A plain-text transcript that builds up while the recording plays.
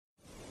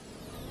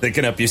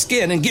Thicken up your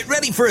skin and get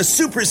ready for a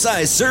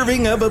supersized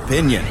serving of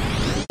opinion.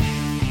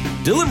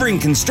 Delivering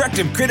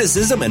constructive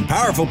criticism and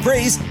powerful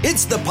praise,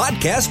 it's the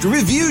Podcast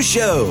Review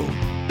Show.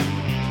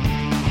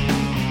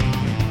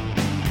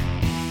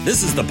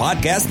 This is the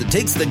podcast that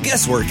takes the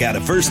guesswork out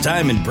of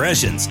first-time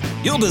impressions.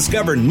 You'll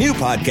discover new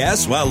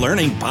podcasts while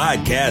learning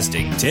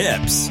podcasting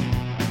tips.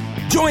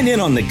 Join in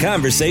on the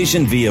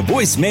conversation via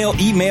voicemail,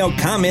 email,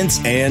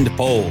 comments, and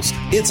polls.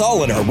 It's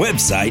all at our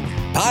website,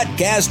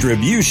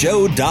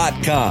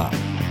 podcastreviewshow.com.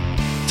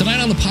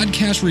 Tonight on the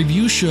Podcast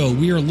Review Show,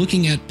 we are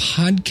looking at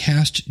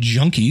Podcast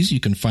Junkies. You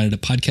can find it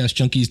at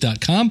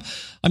podcastjunkies.com.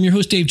 I'm your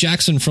host, Dave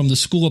Jackson from the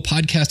School of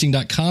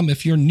Podcasting.com.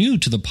 If you're new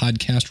to the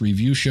Podcast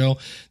Review Show,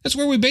 that's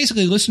where we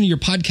basically listen to your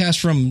podcast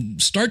from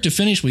start to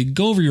finish. We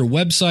go over your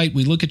website,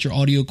 we look at your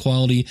audio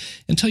quality,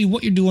 and tell you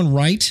what you're doing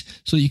right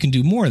so that you can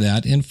do more of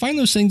that and find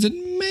those things that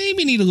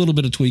maybe need a little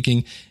bit of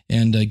tweaking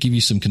and give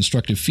you some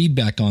constructive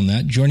feedback on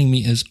that. Joining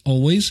me, as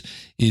always,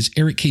 is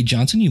Eric K.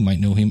 Johnson. You might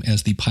know him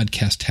as the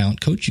Podcast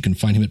Talent Coach. You can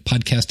find him at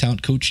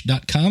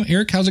podcasttalentcoach.com.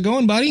 Eric, how's it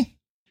going, buddy?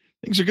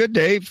 Things are good,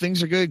 Dave.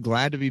 Things are good.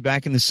 Glad to be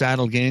back in the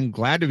saddle again.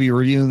 Glad to be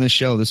reviewing this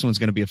show. This one's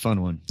going to be a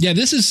fun one. Yeah,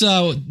 this is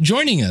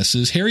joining us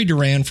is Harry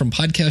Duran from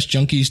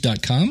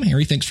podcastjunkies.com.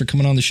 Harry, thanks for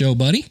coming on the show,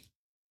 buddy.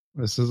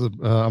 This is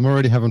I'm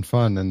already having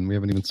fun, and we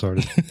haven't even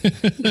started.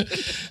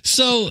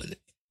 So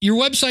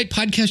your website,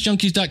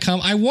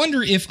 podcastjunkies.com, I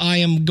wonder if I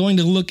am going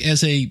to look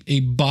as a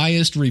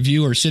biased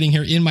reviewer sitting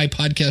here in my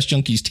Podcast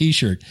Junkies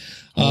t-shirt.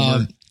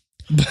 But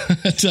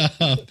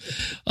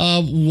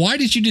why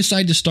did you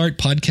decide to start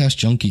Podcast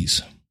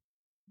Junkies?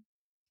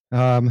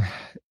 I'm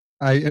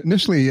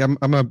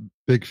a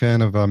big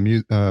fan of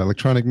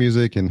electronic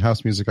music and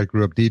house music. I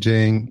grew up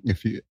DJing.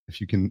 If you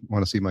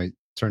want to see my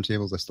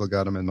turntables, I still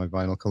got them in my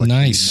vinyl collection.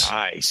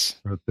 Nice.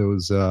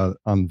 Those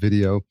on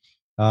video.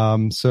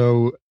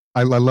 So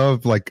I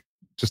love like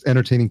just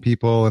entertaining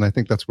people, and I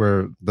think that's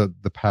where the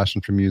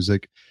passion for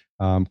music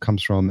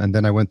comes from. And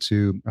then I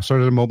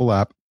started a mobile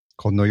app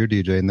called Know Your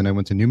DJ, and then I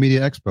went to New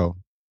Media Expo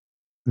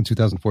in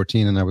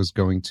 2014, and I was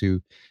going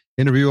to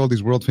interview all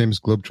these world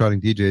famous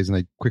globetrotting DJs, and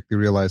I quickly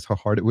realized how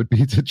hard it would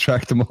be to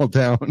track them all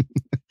down.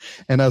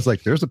 And I was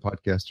like, there's a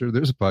podcaster.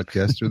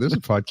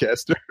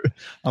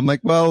 I'm like,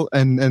 well,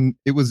 and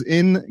it was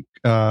in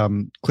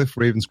Cliff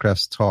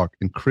Ravenscraft's talk,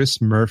 and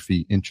Chris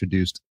Murphy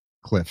introduced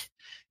Cliff.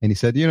 And he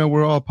said,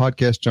 we're all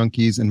podcast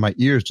junkies, and my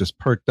ears just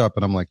perked up,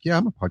 and I'm like, yeah,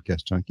 I'm a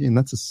podcast junkie, and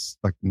that's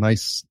a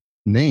nice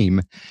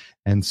name.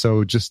 And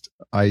so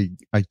I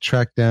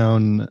tracked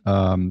down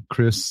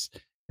Chris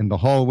in the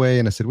hallway,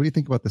 and I said, what do you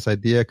think about this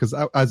idea? Because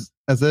as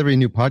every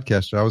new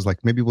podcaster, I was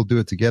like, maybe we'll do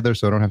it together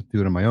so I don't have to do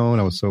it on my own.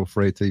 I was so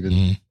afraid to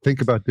even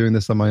think about doing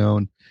this on my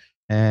own.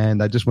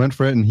 And I just went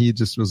for it, and he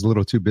just was a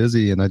little too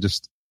busy. And I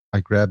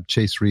grabbed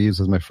Chase Reeves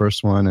as my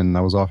first one, and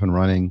I was off and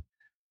running.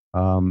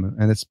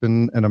 And it's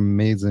been an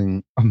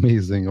amazing,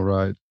 amazing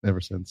ride ever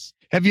since.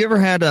 Have you ever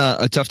had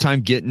a tough time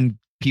getting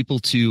people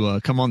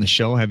to come on the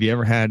show? Have you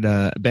ever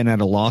been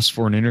at a loss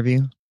for an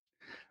interview?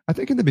 I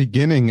think in the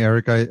beginning,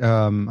 Eric, I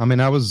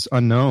was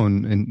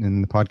unknown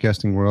in the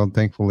podcasting world.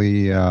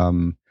 Thankfully, I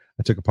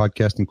took a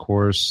podcasting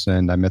course,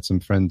 and I met some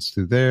friends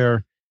through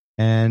there.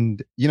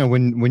 And,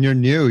 when you're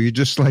new, you're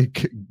just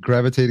like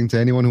gravitating to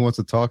anyone who wants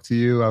to talk to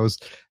you. I was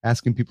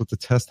asking people to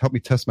help me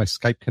test my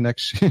Skype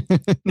connection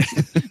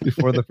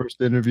before the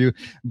first interview.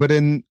 But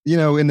in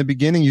the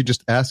beginning, you're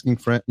just asking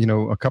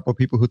a couple of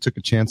people who took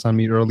a chance on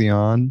me early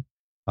on.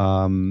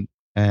 And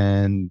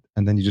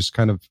then you just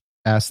kind of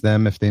ask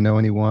them if they know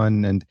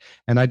anyone. And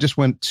I just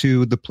went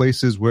to the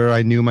places where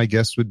I knew my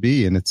guests would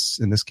be. And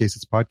in this case,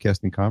 it's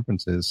podcasting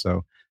conferences.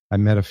 So I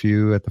met a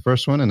few at the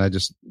first one, and I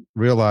just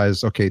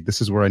realized, okay,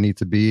 this is where I need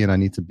to be, and I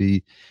need to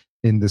be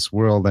in this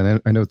world.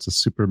 And I know it's a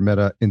super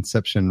meta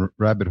inception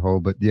rabbit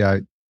hole, but yeah,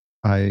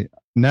 I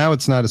now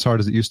it's not as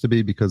hard as it used to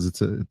be because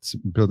it's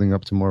building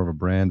up to more of a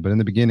brand. But in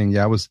the beginning,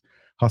 I was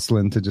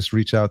hustling to just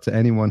reach out to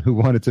anyone who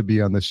wanted to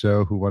be on the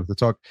show, who wanted to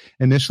talk.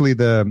 Initially,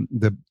 the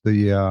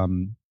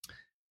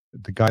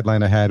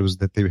guideline I had was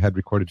that they had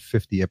recorded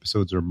 50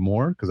 episodes or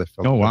more, because I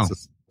felt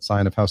that's a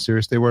sign of how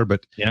serious they were.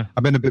 But yeah,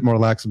 I've been a bit more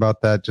lax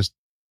about that, just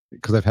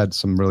because I've had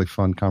some really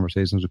fun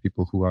conversations with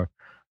people who I'm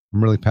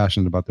really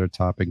passionate about their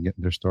topic and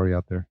getting their story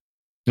out there.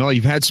 Well,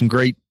 you've had some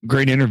great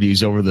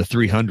interviews over the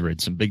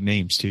 300, some big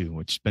names too,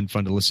 which has been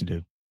fun to listen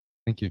to.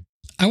 Thank you.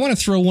 I want to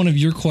throw one of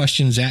your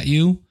questions at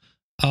you.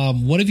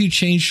 What have you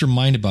changed your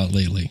mind about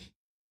lately?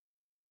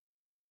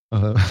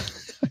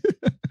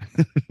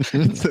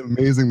 It's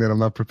amazing that I'm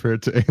not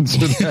prepared to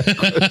answer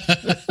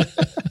that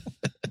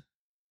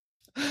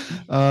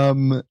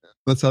question.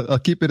 I'll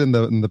keep it in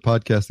the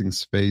podcasting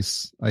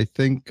space. I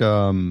think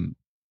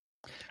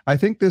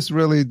this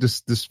really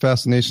this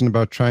fascination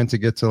about trying to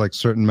get to like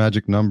certain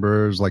magic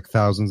numbers, like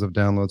thousands of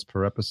downloads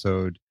per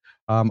episode.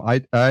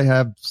 I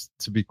have,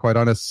 to be quite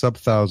honest, sub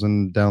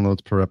 1,000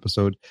 downloads per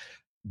episode.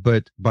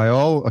 But by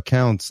all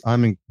accounts,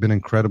 been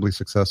incredibly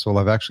successful.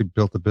 I've actually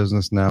built a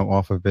business now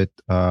off of it.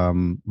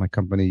 My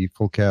company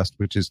Fullcast,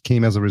 which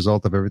came as a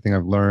result of everything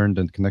I've learned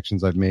and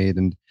connections I've made,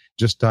 and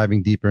just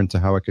diving deeper into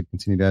how I could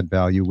continue to add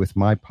value with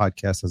my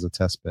podcast as a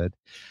test bed.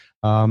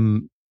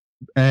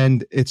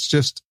 And it's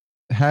just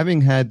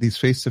having had these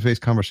face-to-face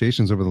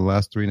conversations over the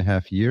last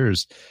 3.5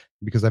 years,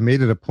 because I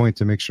made it a point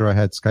to make sure I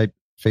had Skype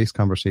face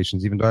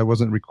conversations, even though I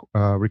wasn't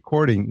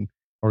recording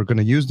or going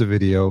to use the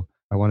video.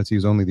 I wanted to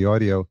use only the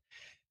audio.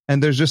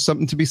 And there's just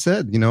something to be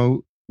said. You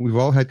know, we've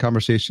all had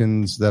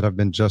conversations that have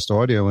been just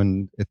audio,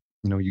 and it,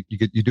 you know,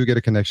 you do get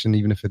a connection,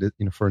 even if it is,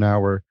 you know, for an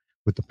hour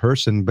with the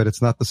person, but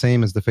it's not the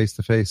same as the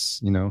face-to-face.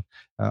 You know,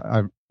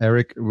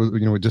 Eric,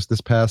 you know, just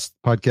this past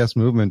podcast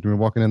movement, we were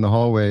walking in the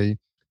hallway,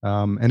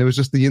 and it was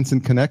just the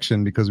instant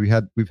connection because we've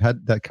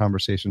had that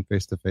conversation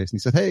face-to-face. And he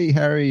said, "Hey,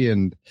 Harry,"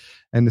 and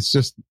it's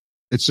just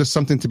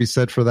something to be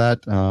said for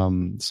that.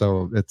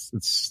 So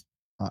it's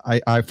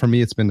for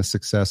me, it's been a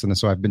success, and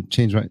so I've been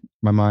changing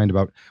my mind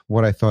about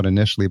what I thought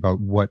initially about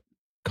what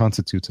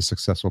constitutes a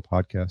successful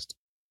podcast.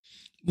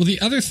 Well,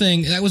 the other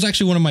thing, that was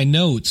actually one of my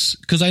notes,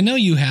 because I know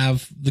you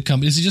have the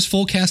company. Is it just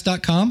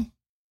fullcast.com?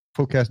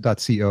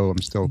 Fullcast.co. I'm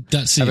still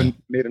haven't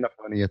made enough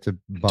money yet to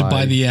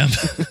buy the M.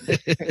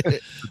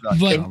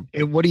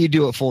 And what do you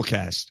do at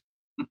Fullcast?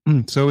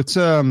 So it's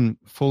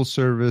full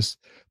service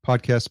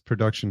podcast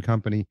production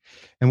company.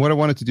 And what I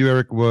wanted to do,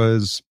 Eric,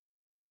 was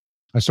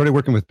I started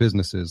working with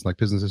businesses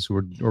who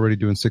were already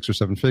doing 6 or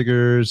 7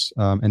 figures.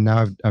 And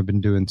now I've been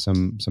doing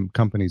some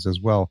companies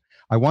as well.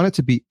 I want it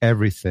to be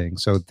everything.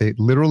 So they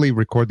literally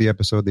record the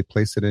episode. They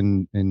place it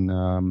in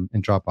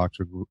Dropbox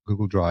or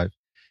Google Drive,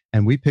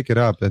 and we pick it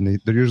up. And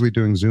they're usually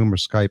doing Zoom or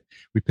Skype.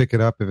 We pick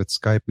it up. If it's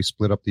Skype, we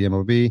split up the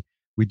MOV.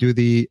 We do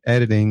the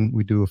editing.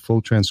 We do a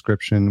full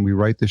transcription. We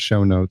write the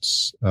show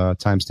notes,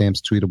 timestamps,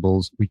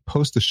 tweetables. We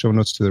post the show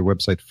notes to their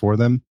website for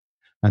them.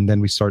 And then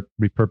we start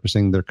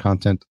repurposing their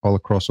content all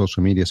across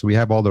social media. So we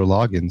have all their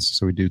logins.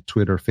 So we do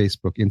Twitter,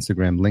 Facebook,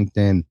 Instagram,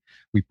 LinkedIn.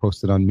 We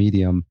post it on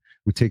Medium.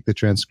 We take the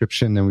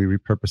transcription and we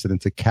repurpose it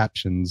into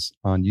captions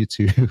on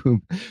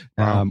YouTube.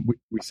 Wow.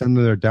 We send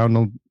them their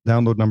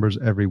download numbers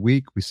every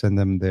week. We send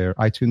them their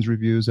iTunes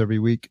reviews every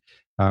week.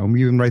 And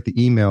we even write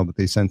the email that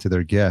they send to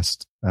their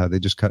guest. They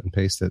just cut and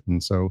paste it.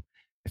 And so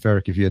if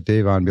you had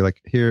Dave on, be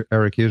like, "Here,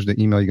 Eric, here's the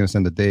email you're going to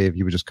send to Dave."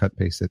 You would just cut,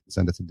 paste it, and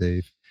send it to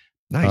Dave.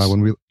 Nice. When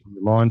we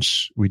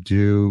launch, we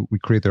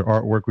create their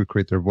artwork, we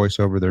create their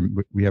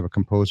voiceover. We have a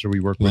composer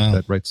we work with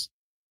that writes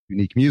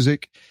unique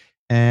music.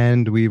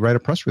 And we write a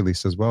press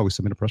release as well. We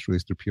submit a press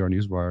release through PR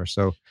Newswire.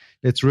 So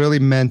it's really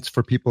meant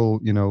for people,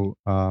 you know,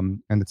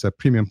 and it's a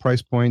premium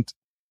price point.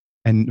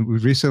 And we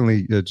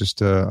recently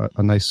just a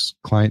nice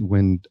client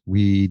win.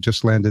 We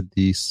just landed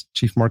the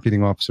chief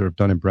marketing officer of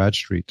Dun &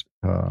 Bradstreet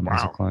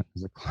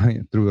as a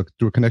client through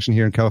a connection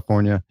here in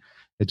California.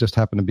 It just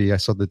happened to be, I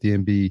saw the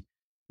DMB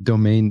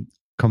domain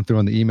come through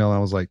on the email. I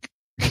was like,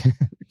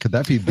 could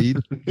that be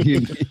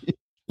the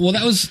Well,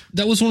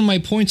 that was one of my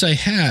points I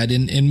had,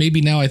 and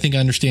maybe now I think I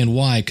understand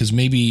why, because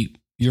maybe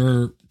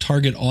your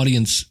target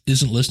audience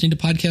isn't listening to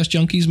Podcast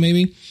Junkies,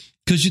 maybe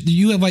because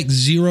you have like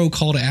 0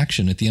 call to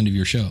action at the end of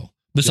your show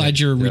besides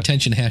your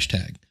retention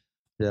hashtag.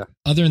 Yeah.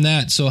 Other than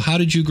that, so how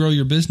did you grow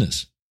your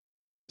business?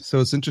 So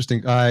it's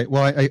interesting. I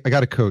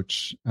got a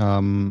coach.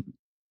 I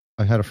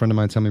had a friend of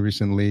mine tell me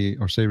recently,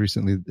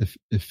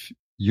 if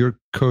your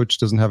coach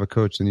doesn't have a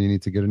coach, then you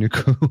need to get a new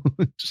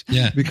coach.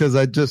 Yeah. Because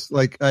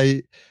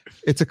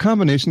it's a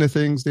combination of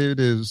things, Dave.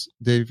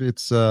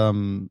 It's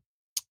the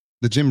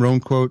Jim Rohn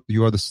quote,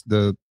 "You are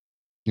the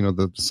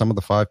sum of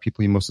the 5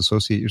 people you most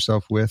associate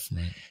yourself with."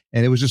 Right.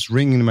 And it was just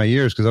ringing in my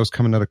ears because I was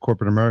coming out of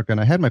corporate America and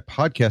I had my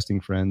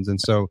podcasting friends.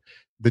 And so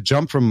the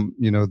jump from,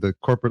 you know, the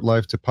corporate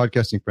life to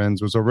podcasting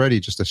friends was already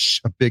just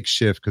a big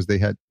shift because they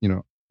had, you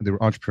know, they were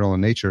entrepreneurial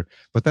in nature.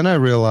 But then I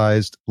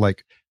realized,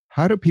 like,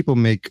 how do people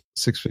make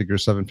 6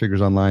 figures, 7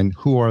 figures online?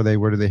 Who are they?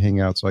 Where do they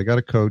hang out? So I got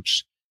a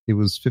coach. It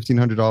was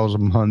 $1,500 a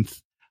month.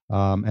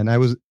 And I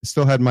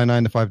still had my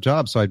 9-to-5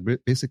 job. So I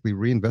basically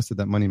reinvested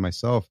that money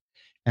myself.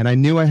 And I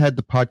knew I had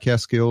the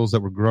podcast skills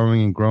that were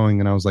growing and growing.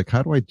 And I was like,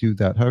 how do I do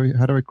that?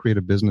 How do I create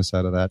a business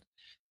out of that?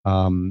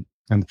 And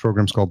the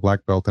program's called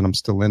Black Belt, and I'm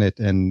still in it.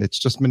 And it's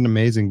just been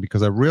amazing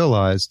because I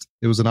realized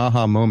it was an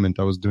aha moment.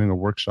 I was doing a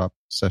workshop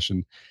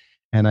session,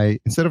 and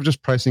instead of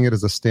just pricing it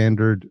as a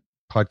standard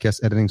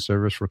podcast editing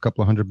service for a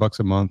couple of $100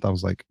 a month, I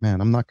was like, man,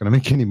 I'm not going to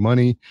make any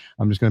money.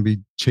 I'm just going to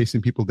be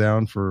chasing people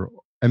down for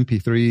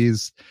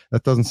MP3s.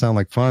 That doesn't sound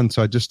like fun.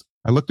 So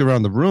I looked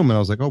around the room and I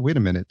was like, oh, wait a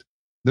minute.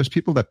 There's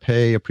people that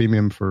pay a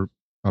premium for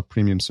a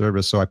premium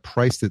service. So I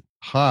priced it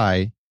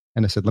high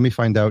and I said, let me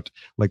find out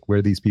like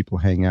where these people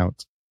hang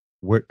out.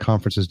 What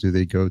conferences do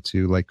they go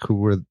to? Like,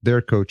 who are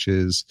their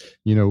coaches?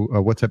 You know,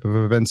 what type of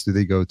events do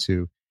they go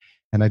to?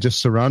 And I just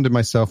surrounded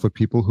myself with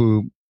people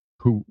who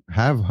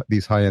have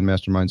these high-end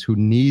masterminds, who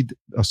need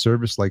a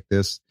service like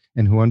this,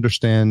 and who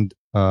understand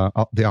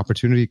the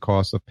opportunity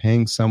cost of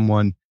paying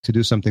someone to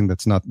do something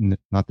that's not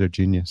their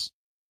genius.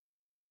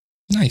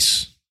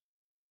 Nice.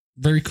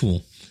 Very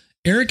cool.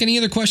 Eric, any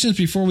other questions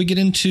before we get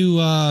into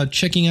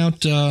checking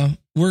out?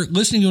 We're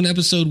listening to an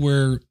episode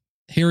where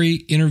Harry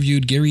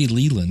interviewed Gary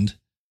Leland.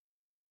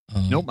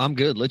 Nope, I'm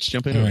good. Let's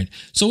jump in. All right.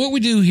 So what we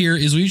do here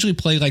is we usually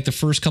play like the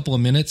first couple of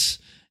minutes,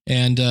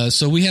 And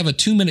so we have a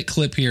 2-minute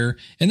clip here.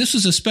 And this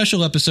was a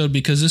special episode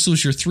because this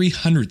was your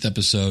 300th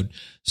episode.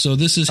 So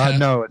this is...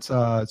 no, it's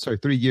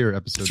 3-year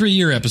episode.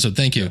 3-year episode.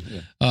 Thank you.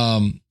 Yeah.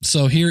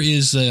 So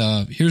here's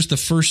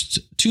the first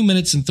 2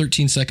 minutes and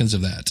 13 seconds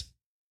of that.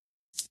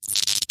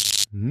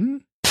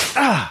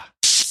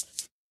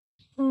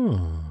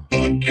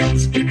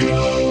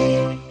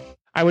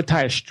 I would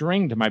tie a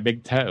string to my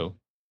big toe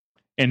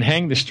and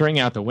hang the string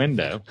out the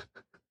window.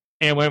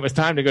 And when it was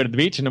time to go to the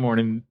beach in the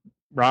morning,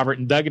 Robert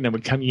and Doug and them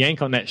would come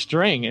yank on that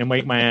string and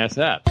wake my ass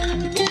up.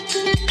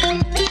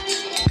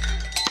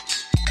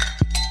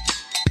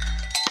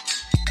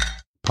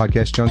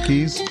 Podcast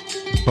Junkies,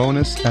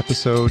 bonus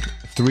episode,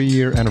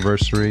 3-year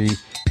anniversary.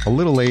 A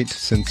little late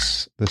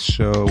since the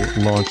show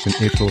launched in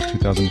April of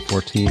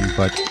 2014,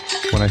 but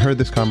when I heard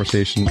this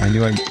conversation, I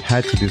knew I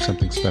had to do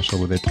something special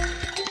with it.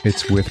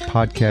 It's with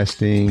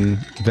podcasting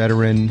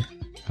veteran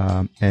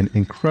and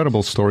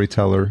incredible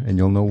storyteller, and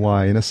you'll know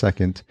why in a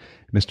second,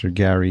 Mr.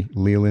 Gary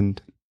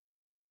Leland.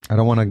 I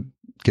don't want to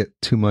get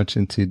too much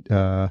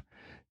into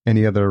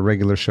any other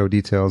regular show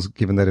details,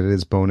 given that it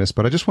is bonus,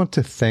 but I just want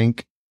to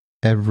thank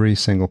every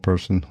single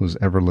person who's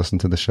ever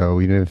listened to the show,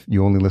 even if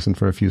you only listened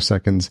for a few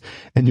seconds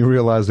and you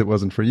realized it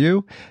wasn't for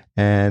you,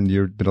 and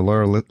you've been a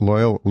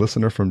loyal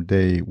listener from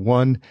day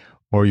one,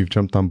 or you've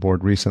jumped on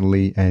board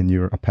recently and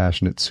you're a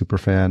passionate super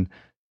fan.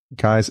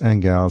 Guys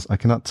and gals, I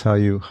cannot tell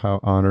you how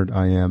honored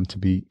I am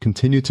to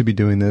continue to be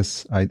doing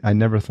this. I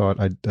never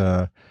thought I'd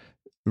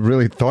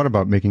really thought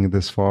about making it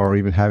this far or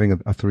even having a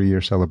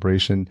 3-year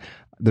celebration.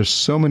 There's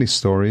so many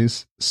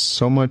stories,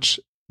 so much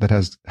that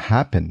has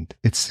happened.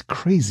 It's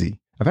crazy.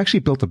 I've actually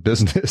built a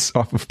business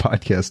off of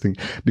podcasting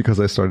because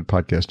I started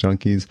Podcast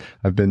Junkies.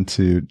 I've been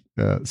to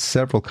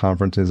several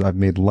conferences. I've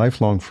made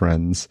lifelong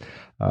friends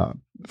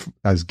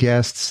as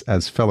guests,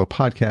 as fellow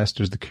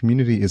podcasters. The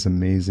community is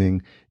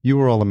amazing. You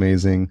were all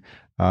amazing,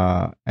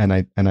 and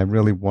I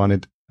really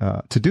wanted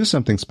to do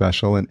something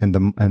special. And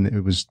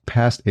it was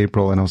past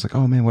April, and I was like,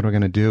 oh man, what am I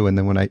going to do? And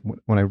then when I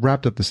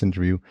wrapped up this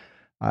interview,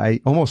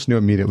 I almost knew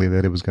immediately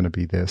that it was going to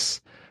be this.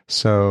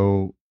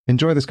 So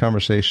enjoy this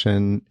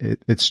conversation.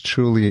 It's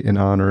truly an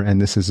honor,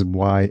 and this is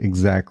why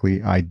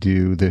exactly I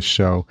do this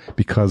show,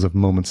 because of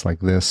moments like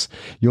this.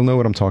 You'll know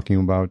what I'm talking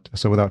about.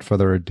 So without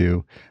further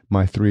ado,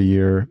 my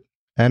 3-year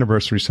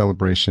anniversary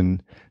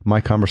celebration, my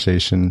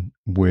conversation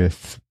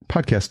with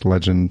podcast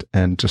legend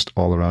and just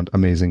all around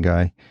amazing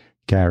guy,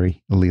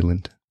 Gary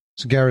Leland.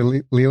 So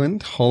Gary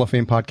Leland, Hall of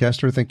Fame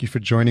podcaster, thank you for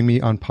joining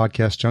me on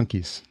Podcast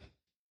Junkies.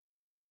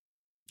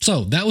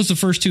 So that was the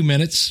first 2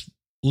 minutes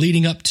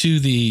leading up to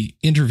the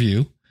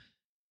interview.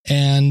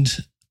 And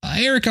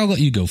Eric, I'll let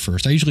you go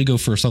first. I usually go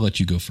first. I'll let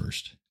you go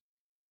first.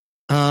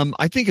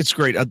 I think it's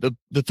great.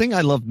 The thing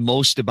I love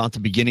most about the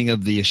beginning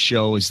of the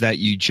show is that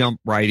you jump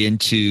right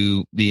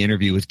into the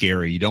interview with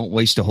Gary. You don't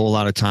waste a whole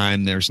lot of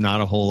time. There's not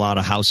a whole lot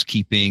of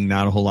housekeeping,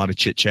 not a whole lot of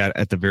chit chat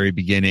at the very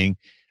beginning.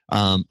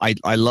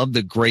 I love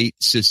the great,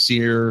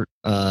 sincere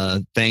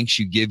thanks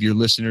you give your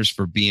listeners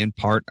for being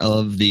part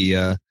of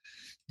the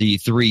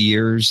 3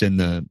 years and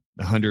the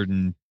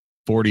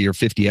 140 or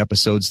 50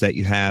 episodes that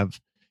you have.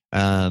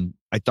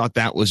 I thought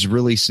that was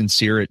really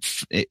sincere.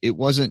 It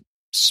wasn't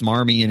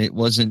smarmy, and it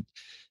wasn't,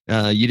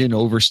 you didn't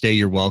overstay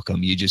your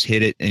welcome. You just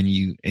hit it and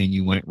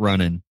you went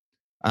running.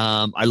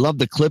 I love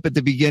the clip at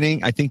the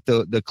beginning. I think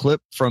the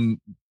clip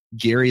from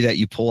Gary that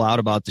you pull out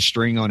about the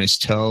string on his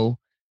toe,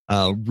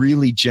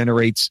 really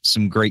generates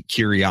some great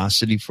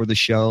curiosity for the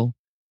show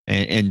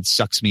and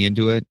sucks me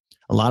into it.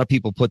 A lot of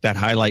people put that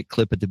highlight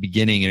clip at the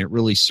beginning and it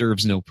really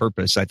serves no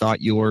purpose. I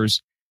thought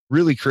yours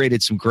really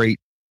created some great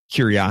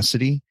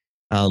curiosity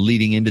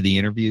leading into the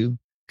interview,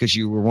 because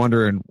you were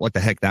wondering what the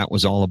heck that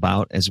was all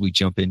about as we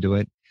jump into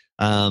it.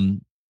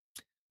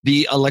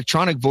 The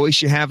electronic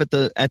voice you have at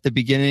the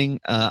beginning,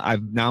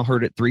 I've now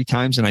heard it 3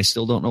 times and I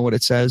still don't know what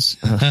it says.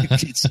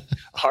 It's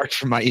hard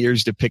for my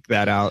ears to pick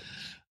that out.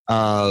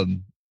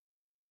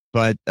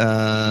 But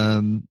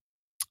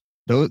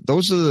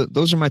those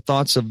are my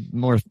thoughts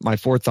my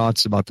 4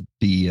 thoughts about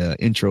the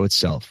intro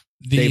itself.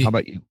 Dave, how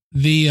about you?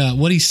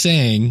 What he's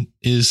saying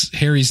is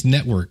Harry's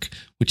network,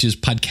 which is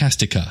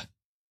Podcastica.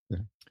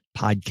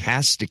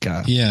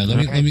 Podcastica. Yeah.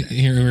 Let me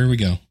here we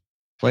go.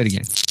 Play it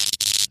again.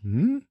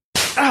 Hmm?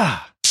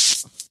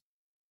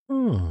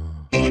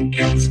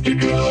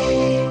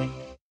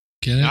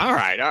 Get it? All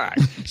right.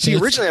 See,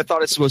 originally I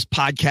thought it was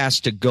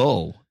podcast to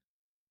go.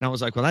 And I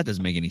was like, well, that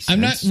doesn't make any sense.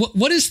 I'm not.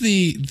 What is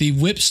the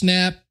whip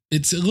snap?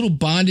 It's a little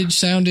bondage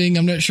sounding.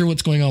 I'm not sure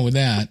what's going on with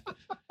that.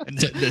 And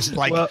this,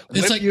 like,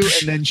 it's like you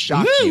and then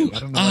shock you. I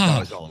don't know what that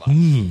was all about.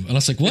 And I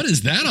was like, what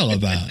is that all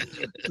about?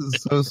 This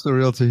is so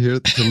surreal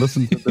to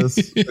listen to this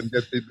and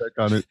get feedback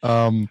on it.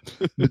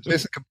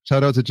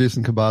 Shout out to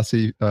Jason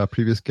Kabasi,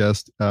 previous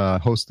guest,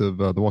 host of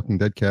the Walking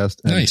Dead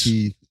cast. And nice.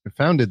 He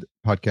founded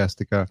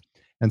Podcastica.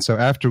 And so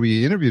after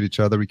we interviewed each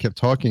other, we kept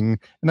talking,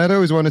 and I'd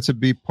always wanted to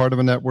be part of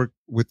a network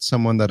with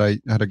someone that I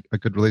had a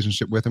good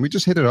relationship with, and we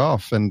just hit it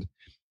off, and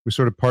we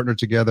sort of partnered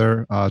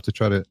together to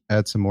try to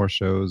add some more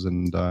shows.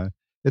 And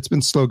it's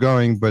been slow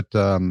going, but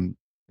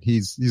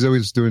he's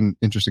always doing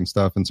interesting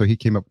stuff. And so he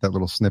came up with that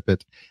little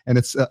snippet, and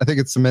I think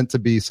it's meant to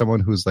be someone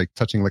who's like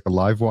touching like a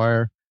live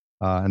wire,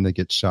 and they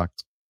get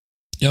shocked.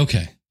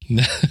 Okay.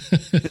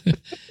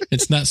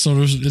 It's not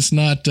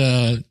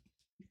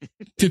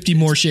 50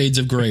 more shades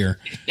of grayer.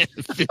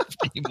 50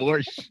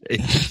 more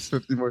shades.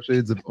 50 more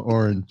shades of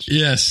orange.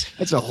 Yes.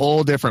 That's a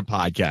whole different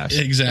podcast.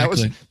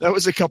 Exactly. That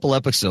was a couple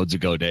episodes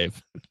ago,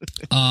 Dave.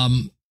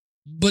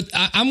 But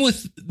I'm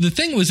with the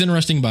thing that was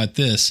interesting about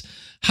this.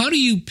 How do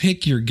you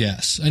pick your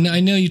guests? I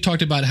know you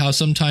talked about how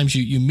sometimes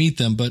you meet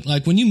them, but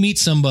like when you meet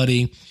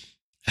somebody,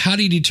 how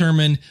do you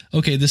determine,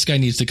 okay, this guy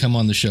needs to come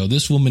on the show.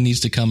 This woman needs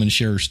to come and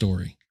share her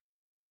story.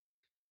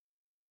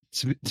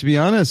 To be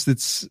honest,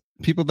 it's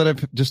people that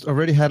I've just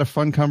already had a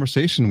fun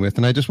conversation with,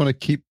 and I just want to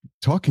keep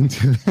talking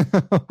to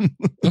them.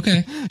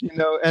 Okay.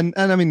 And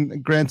I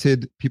mean,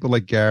 granted, people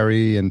like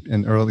Gary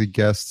and early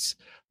guests,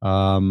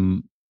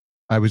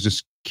 I was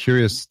just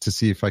curious to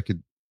see if I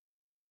could.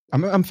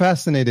 I'm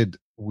fascinated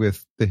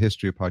with the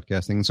history of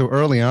podcasting. So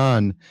early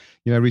on,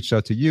 I reached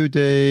out to you,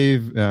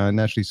 Dave.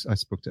 Naturally, I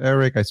spoke to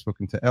Eric. I've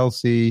spoken to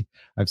Elsie.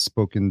 I've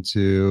spoken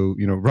to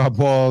Rob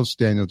Walsh,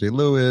 Daniel J.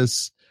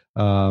 Lewis.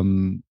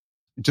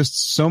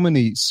 Just so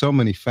many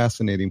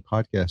fascinating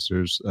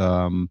podcasters.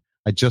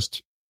 I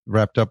just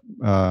wrapped up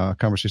a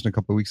conversation a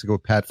couple of weeks ago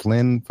with Pat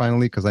Flynn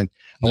finally, because I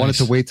wanted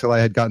to wait till I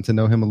had gotten to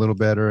know him a little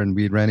better, and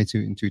we ran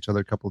into each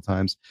other a couple of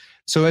times.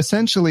 So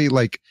essentially,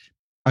 like,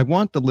 I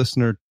want the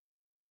listener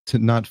to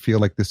not feel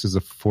like this is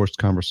a forced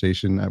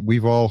conversation.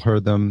 We've all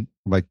heard them.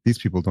 Like, these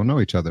people don't know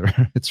each other.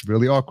 It's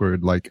really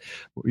awkward. Like,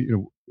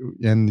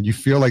 and you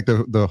feel like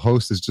the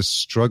host is just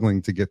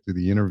struggling to get through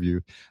the interview.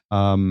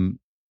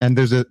 And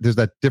there's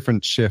that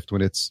different shift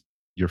when it's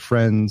your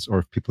friends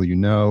or people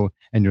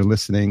and you're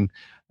listening.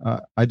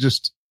 I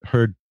just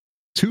heard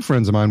two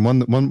friends of mine.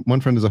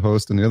 One friend is a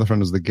host and the other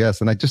friend is the guest,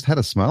 and I just had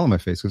a smile on my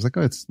face. It was like,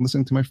 oh, it's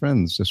listening to my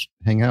friends just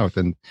hang out,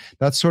 and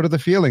that's sort of the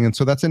feeling. And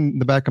so that's in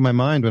the back of my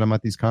mind when I'm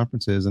at these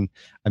conferences, and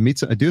I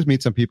do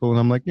meet some people, and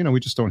I'm like, we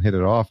just don't hit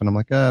it off, and I'm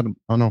like, I don't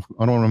want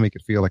to make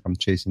it feel like I'm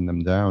chasing them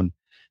down.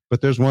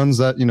 But there's ones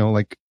that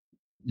like,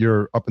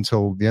 you're up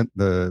until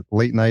the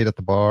late night at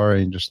the bar,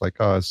 and you're just like,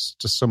 oh, it's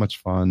just so much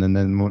fun. And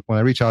then when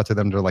I reach out to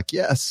them, they're like,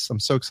 yes, I'm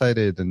so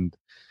excited. And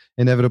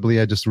inevitably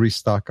I just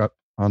restock up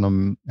on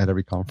them at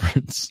every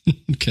conference.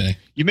 Okay.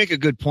 You make a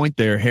good point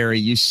there, Harry.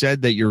 You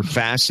said that you're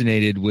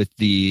fascinated with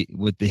the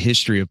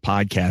history of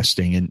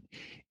podcasting,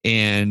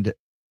 and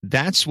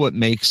that's what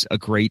makes a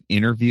great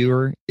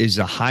interviewer, is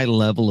a high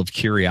level of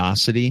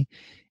curiosity.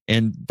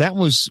 And that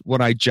was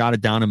what I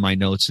jotted down in my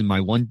notes. And my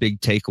one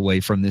big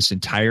takeaway from this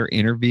entire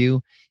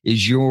interview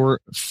is your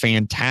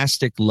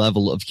fantastic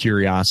level of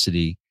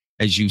curiosity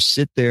as you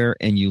sit there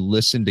and you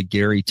listen to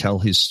Gary tell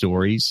his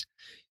stories.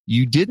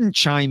 You didn't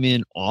chime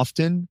in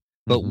often,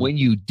 but when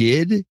you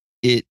did,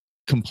 it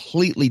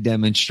completely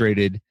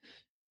demonstrated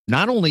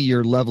not only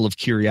your level of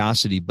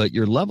curiosity, but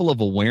your level of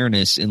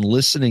awareness in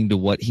listening to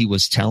what he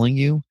was telling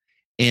you,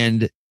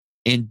 and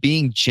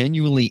being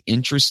genuinely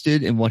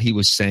interested in what he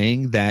was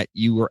saying, that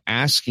you were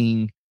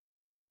asking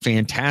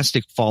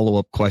fantastic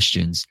follow-up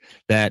questions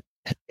that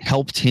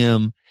helped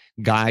him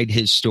guide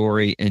his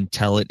story and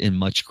tell it in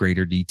much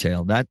greater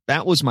detail.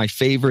 That was my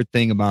favorite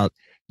thing about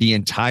the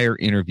entire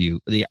interview.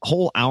 The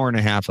whole hour and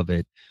a half of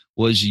it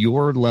was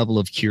your level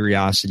of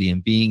curiosity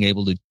and being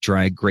able to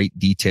drag great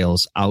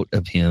details out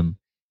of him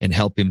and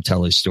help him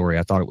tell his story.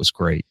 I thought it was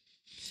great.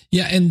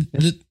 Yeah, and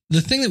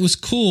the thing that was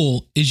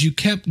cool is you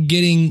kept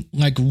getting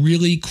like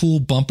really cool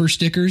bumper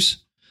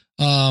stickers.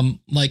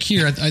 Like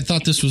here, I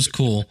thought this was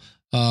cool.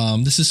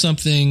 This is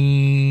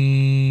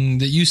something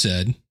that you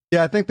said.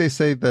 Yeah, I think they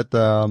say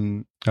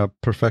that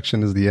perfect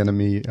is the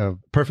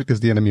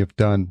enemy of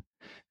done.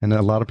 And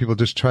a lot of people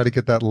just try to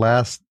get that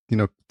last,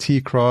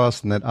 T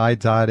crossed and that I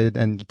dotted.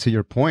 And to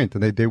your point,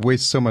 they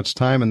waste so much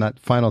time in that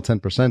final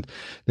 10%.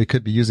 They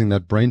could be using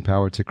that brain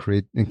power to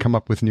create and come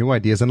up with new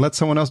ideas and let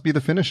someone else be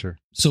the finisher.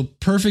 So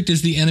perfect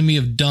is the enemy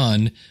of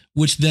done,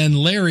 which then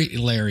Larry?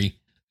 I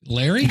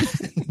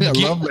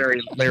love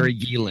Larry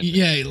Geelan.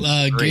 Yeah.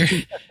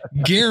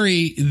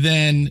 Gary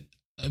then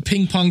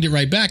ping-ponged it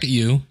right back at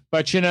you.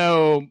 But,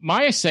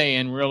 my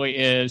saying really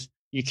is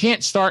you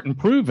can't start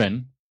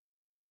improving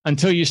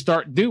until you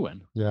start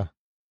doing. Yeah.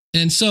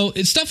 And so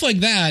it's stuff like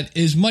that,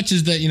 as much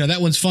as that,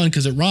 that one's fun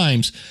because it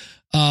rhymes.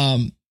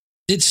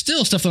 It's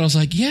still stuff that I was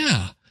like,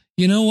 yeah,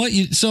 you know what?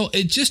 So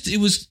it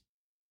was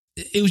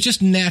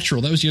just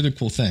natural. That was the other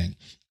cool thing.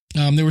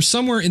 There was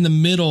somewhere in the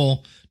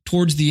middle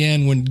towards the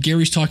end when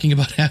Gary's talking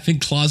about having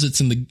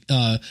closets in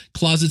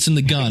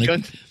the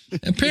gun.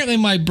 Apparently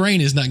my brain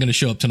is not going to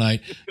show up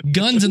tonight.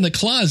 Guns in the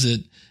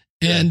closet.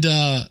 And,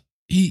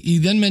 He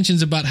then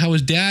mentions about how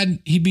his dad,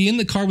 he'd be in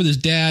the car with his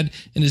dad,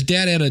 and his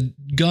dad had a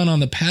gun on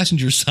the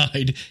passenger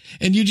side.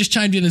 And you just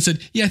chimed in and said,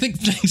 yeah, I think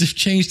things have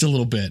changed a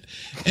little bit.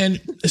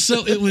 And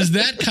so it was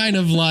that kind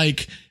of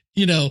like,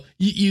 you're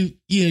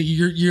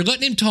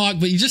letting him talk,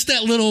 but you just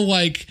that little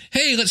like,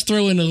 hey, let's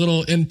throw in a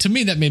little. And to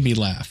me, that made me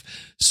laugh.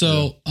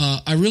 So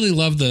I really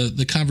love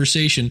the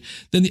conversation.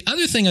 Then the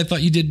other thing I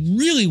thought you did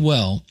really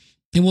well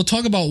And we'll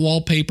talk about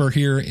wallpaper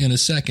here in a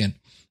second.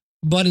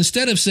 But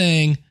instead of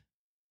saying,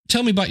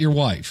 tell me about your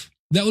wife,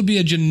 that would be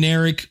a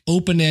generic,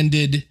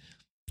 open-ended,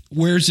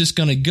 where's this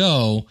going to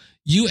go?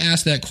 You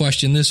ask that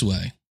question this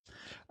way.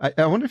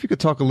 I wonder if you could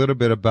talk a little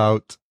bit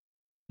about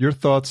your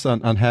thoughts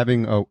on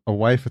having a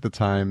wife at the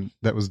time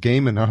that was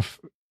game enough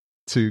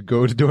to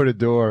go to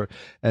door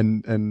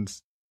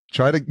and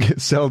try to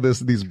sell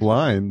these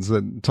blinds,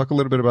 and talk a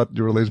little bit about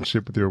your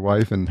relationship with your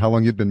wife and how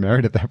long you'd been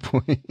married at that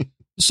point.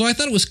 So I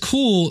thought it was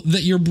cool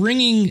that you're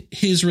bringing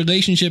his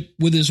relationship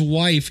with his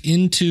wife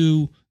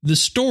into the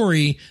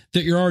story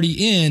that you're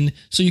already in,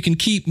 so you can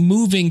keep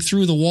moving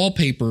through the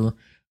wallpaper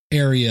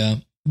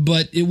area.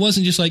 But it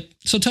wasn't just like,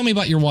 so tell me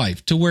about your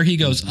wife, to where he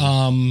goes,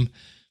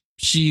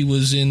 she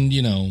was in,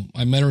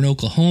 I met her in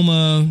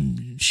Oklahoma.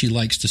 She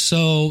likes to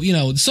sew,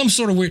 some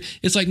sort of weird.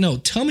 It's like, no,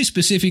 tell me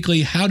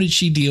specifically, how did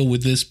she deal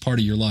with this part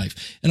of your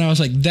life? And I was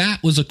like,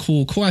 that was a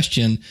cool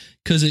question,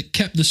 because it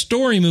kept the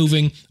story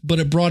moving, but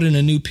it brought in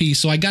a new piece.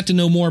 So I got to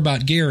know more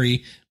about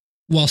Gary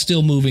while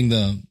still moving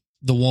the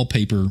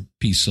wallpaper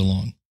piece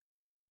along.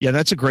 Yeah,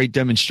 that's a great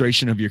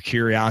demonstration of your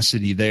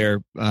curiosity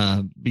there,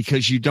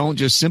 because you don't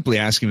just simply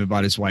ask him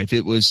about his wife.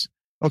 It was,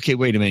 okay,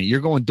 wait a minute. You're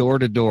going door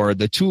to door,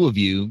 the two of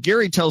you.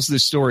 Gary tells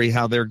this story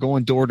how they're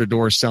going door to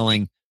door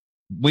selling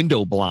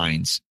window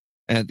blinds,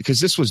 because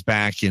this was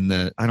back in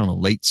the,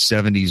 late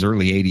 70s,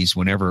 early 80s,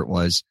 whenever it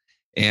was.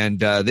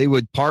 And they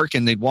would park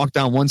and they'd walk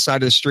down one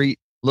side of the street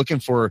looking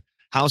for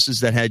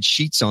houses that had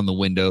sheets on the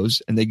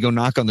windows, and they'd go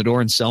knock on the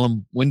door and sell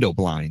them window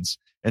blinds,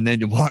 and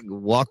then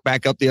walk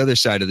back up the other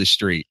side of the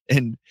street.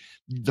 And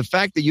the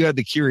fact that you had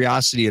the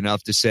curiosity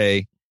enough to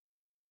say,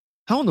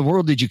 how in the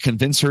world did you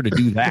convince her to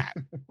do that?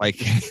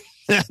 Like,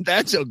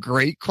 that's a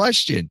great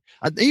question.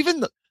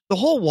 Even the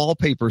whole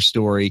wallpaper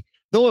story,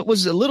 though it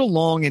was a little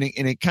long and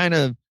it kind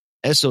of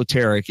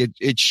esoteric,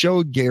 it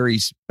showed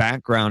Gary's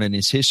background and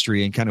his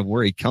history and kind of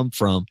where he come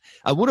from.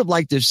 I would have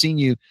liked to have seen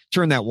you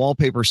turn that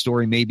wallpaper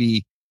story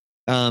maybe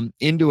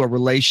into a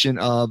relation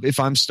of, if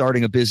I'm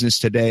starting a business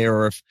today,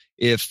 or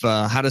if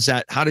how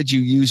did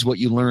you use what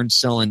you learned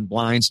selling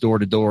blinds door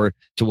to door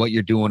to what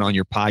you're doing on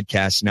your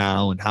podcast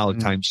now, and how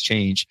times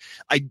change.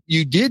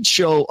 You did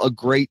show a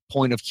great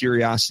point of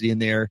curiosity in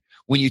there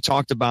when you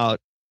talked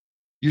about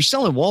you're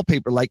selling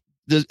wallpaper. Like,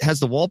 has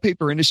the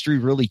wallpaper industry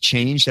really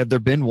changed? Have there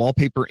been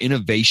wallpaper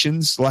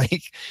innovations?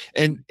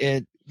 And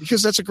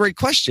because that's a great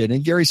question.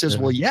 And Gary says,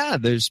 well, yeah,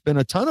 there's been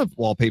a ton of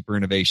wallpaper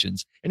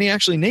innovations, and he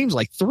actually names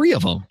like 3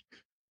 of them.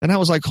 And I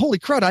was like, holy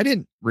crud, I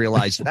didn't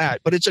realize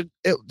that. But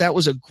that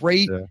was a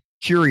great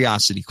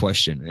curiosity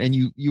question. And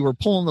you were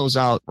pulling those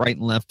out right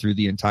and left through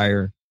the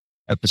entire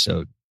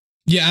episode.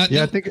 Yeah.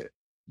 I think,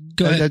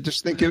 go ahead. I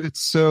just think it's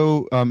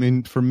so,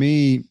 for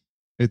me,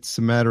 it's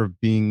a matter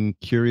of being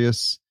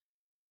curious.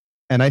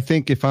 And I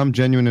think if I'm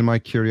genuine in my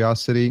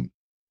curiosity,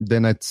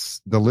 then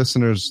it's the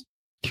listeners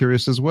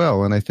curious as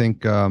well. And I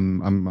think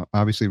I'm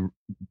obviously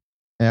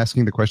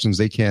asking the questions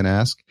they can't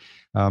ask.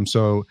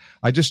 So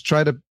I just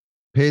try to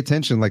pay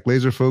attention, like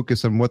laser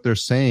focus on what they're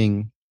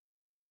saying,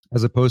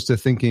 as opposed to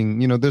thinking,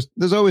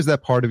 there's always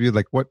that part of you,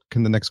 like, what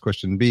can the next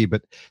question be?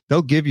 But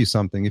they'll give you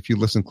something if you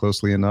listen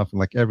closely enough. And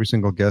like every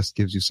single guest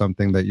gives you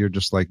something that you're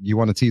just like, you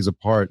want to tease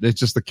apart. It's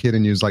just the kid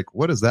in you is like,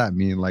 what does that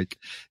mean? Like,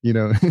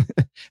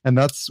 and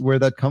that's where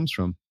that comes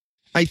from.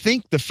 I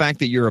think the fact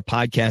that you're a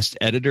podcast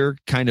editor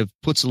kind of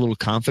puts a little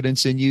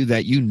confidence in you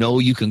that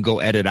you can go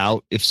edit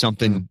out if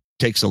something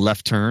takes a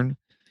left turn.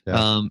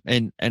 Yeah.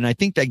 And I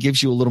think that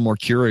gives you a little more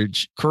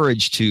courage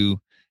to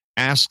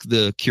ask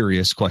the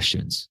curious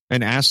questions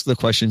and ask the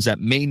questions that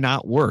may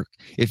not work.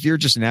 If you're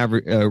just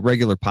an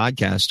regular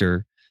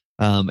podcaster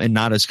and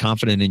not as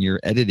confident in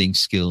your editing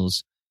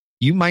skills,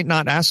 you might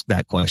not ask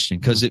that question,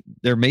 because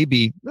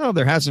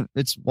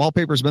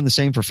wallpaper's been the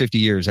same for 50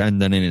 years. I hadn't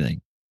done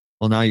anything.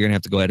 Well, now you're going to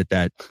have to go edit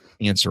that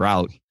answer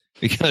out,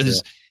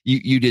 because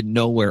you didn't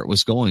know where it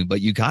was going, but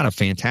you got a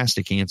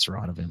fantastic answer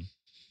out of him.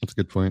 That's a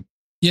good point.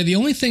 Yeah, the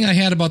only thing I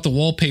had about the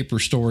wallpaper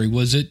story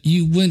was that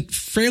you went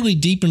fairly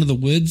deep into the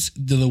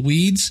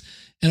weeds,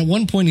 and at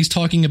one point he's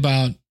talking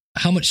about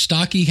how much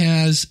stock he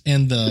has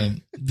and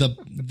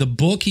the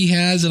book he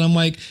has, and I'm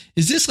like,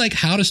 is this like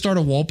how to start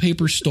a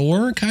wallpaper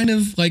store? Kind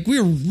of like, we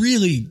were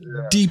really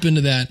deep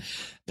into that.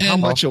 And how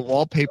much a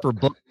wallpaper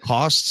book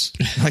costs?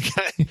 Like,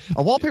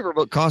 a wallpaper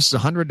book costs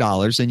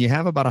 $100, and you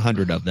have about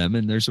 100 of them,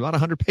 and there's about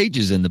 100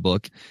 pages in the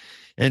book.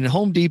 And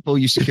Home Depot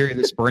used to carry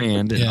this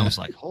brand, and I was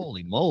like,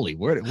 holy moly,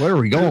 where are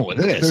we going with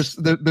this?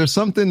 There's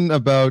something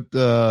about,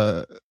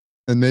 and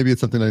maybe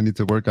it's something I need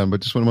to work on, but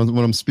just when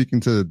I'm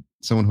speaking to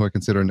someone who I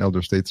consider an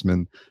elder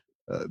statesman,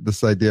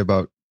 this idea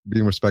about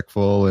being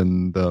respectful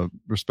and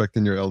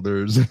respecting your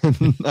elders.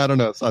 I don't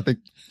know. So I think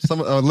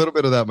a little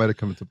bit of that might have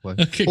come into play.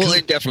 Okay, well,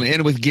 and definitely.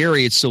 And with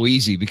Gary, it's so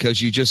easy,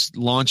 because you just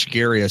launch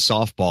Gary a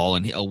softball,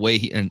 and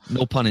away, and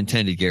no pun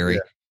intended, Gary,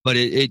 but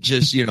it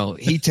just,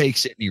 he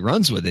takes it and he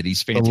runs with it.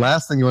 He's fantastic. The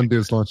last thing you want to do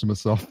is launch him a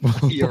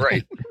softball. You're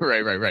right.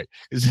 Right.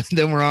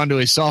 Then we're on to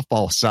his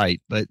softball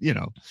site, but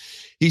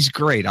he's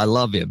great. I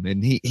love him.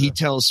 And he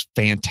tells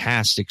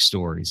fantastic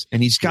stories,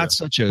 and he's got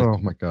such oh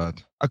my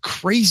God, a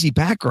crazy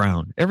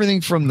background,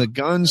 everything from the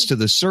guns to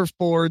the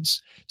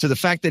surfboards to the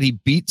fact that he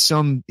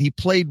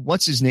played,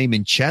 what's his name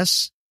in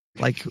chess?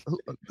 Like,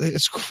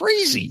 it's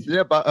crazy.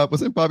 Yeah.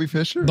 Was it Bobby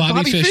Fischer?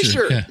 Bobby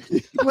Fischer. Yeah.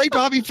 He played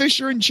Bobby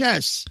Fischer in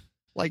chess.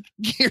 Like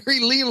Gary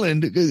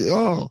Leland.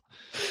 Oh,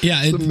 yeah.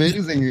 It's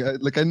amazing.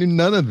 I knew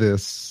none of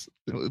this.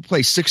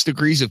 Play 6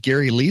 Degrees of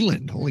Gary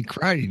Leland. Holy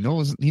crap. He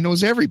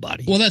knows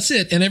everybody. Well, that's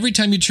it. And every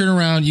time you turn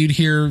around, you'd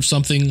hear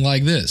something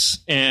like this.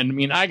 And I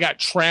mean, I got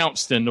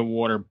trounced in the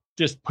water,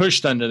 just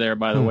pushed under there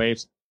by the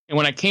waves. And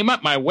when I came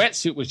up, my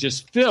wetsuit was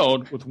just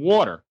filled with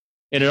water.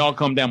 It had all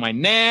come down my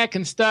neck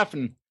and stuff.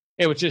 And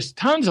it was just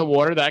tons of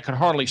water that I could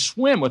hardly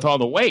swim with all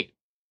the weight.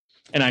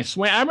 And I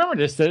swam. I remember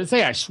this to this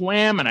day. I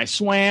swam and I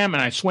swam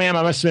and I swam.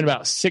 I must have been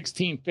about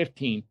 16,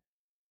 15.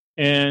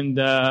 And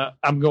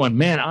I'm going,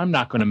 man, I'm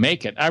not going to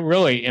make it. I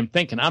really am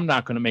thinking I'm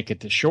not going to make it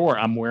to shore.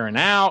 I'm wearing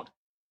out.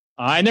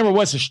 I never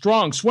was a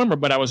strong swimmer,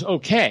 but I was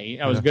okay.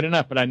 I was good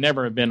enough, but I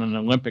never have been an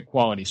Olympic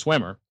quality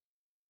swimmer.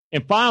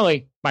 And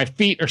finally, my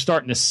feet are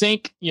starting to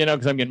sink,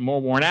 because I'm getting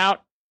more worn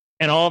out.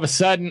 And all of a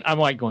sudden, I'm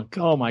like going,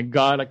 oh, my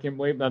God, I can't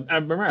believe it.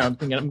 I'm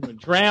thinking I'm going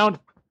to drown,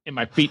 and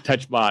my feet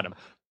touch bottom.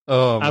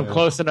 Oh, I'm man.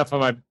 close enough for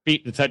my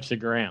feet to touch the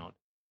ground.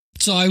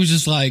 So I was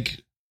just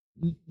like,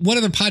 what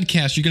other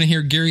podcast you're going to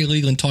hear Gary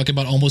Leland talk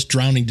about almost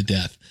drowning to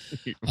death?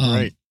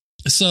 Right.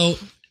 So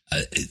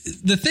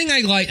the thing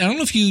I like, I don't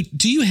know if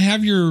do you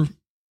have your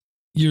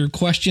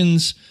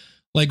questions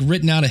like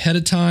written out ahead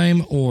of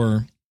time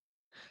or?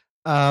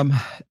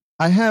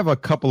 I have a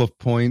couple of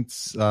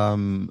points.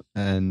 And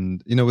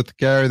with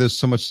Gary, there's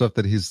so much stuff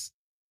that he's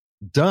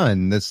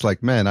done. That's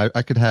like, man,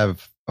 I could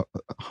have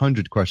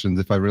 100 questions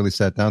if I really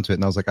sat down to it.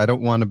 And I was like, I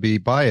don't want to be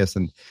biased.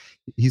 And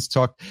he's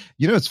talked,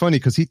 it's funny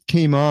because he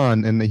came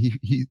on and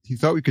he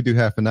thought we could do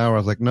half an hour. I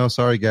was like, no,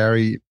 sorry,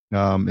 Gary.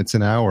 It's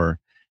an hour. And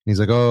he's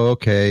like, oh,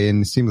 okay.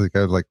 And it seems like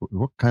I was like,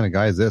 what kind of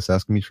guy is this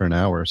asking me for an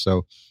hour?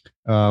 So,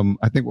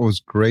 I think what was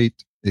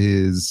great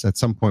is at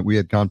some point we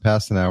had gone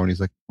past an hour and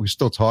he's like, we're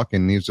still talking.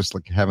 And he was just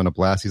like having a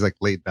blast. He's like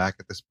laid back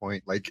at this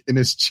point, like in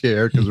his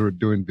chair because we were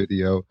doing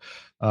video.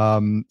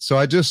 So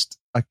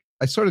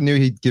I sort of knew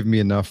he'd give me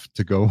enough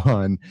to go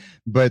on,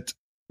 but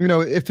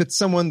if it's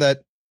someone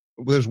that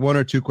there's 1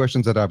 or 2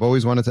 questions that I've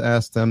always wanted to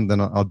ask them, then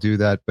I'll do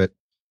that. But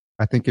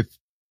I think if,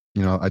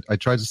 I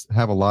try to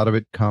have a lot of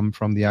it come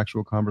from the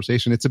actual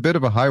conversation. It's a bit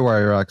of a high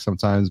wire act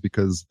sometimes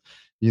because,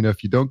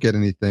 if you don't get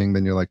anything,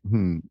 then you're like,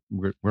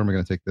 where am I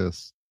going to take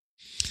this?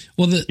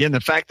 Well, and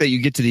the fact that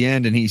you get to the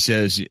end and he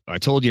says, I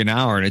told you an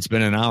hour and it's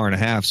been an hour and a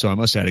half, so I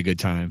must have had a good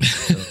time.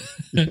 So,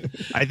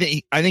 I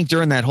think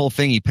during that whole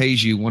thing, he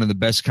pays you one of the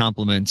best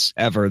compliments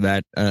ever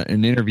that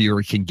an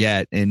interviewer can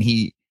get. And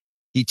he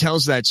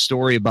tells that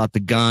story about the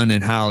gun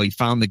and how he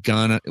found the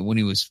gun when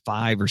he was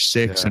 5 or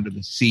 6 under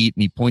the seat,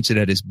 and he points it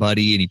at his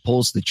buddy and he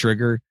pulls the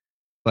trigger,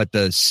 but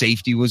the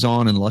safety was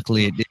on and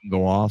luckily it didn't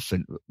go off.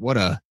 And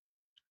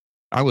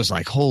I was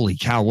like, holy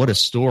cow, what a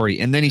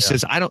story. And then he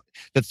says,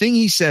 the thing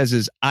he says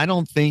is, I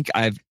don't think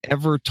I've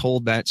ever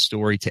told that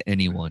story to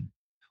anyone,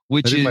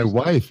 which is my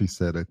wife, he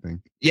said, I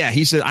think. Yeah.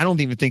 He said, I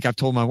don't even think I've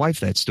told my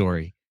wife that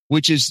story,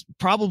 which is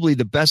probably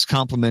the best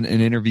compliment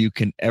an interview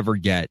can ever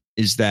get,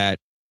 is that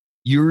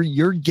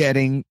you're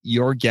getting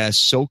your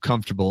guests so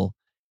comfortable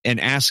and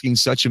asking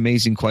such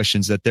amazing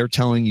questions that they're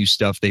telling you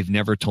stuff they've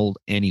never told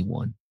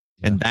anyone.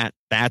 Yeah. And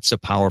that's a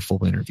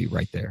powerful interview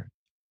right there.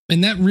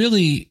 And that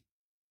really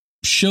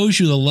shows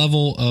you the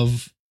level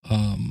of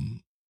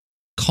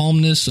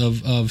calmness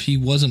of he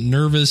wasn't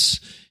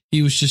nervous.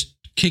 He was just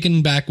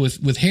kicking back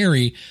with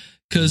Harry.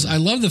 Cause I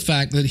love the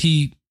fact that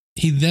he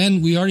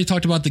then, we already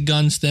talked about the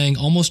guns thing,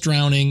 almost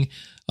drowning,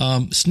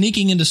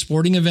 sneaking into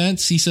sporting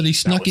events. He said he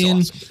snuck in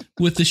awesome.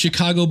 With the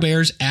Chicago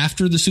Bears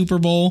after the Super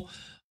Bowl.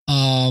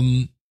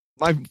 My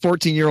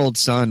 14-year-old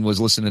son was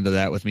listening to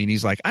that with me and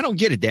he's like, I don't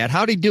get it, Dad.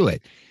 How'd he do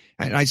it?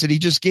 And I said, he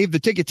just gave the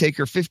ticket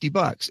taker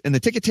 $50 and the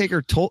ticket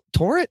taker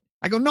tore it.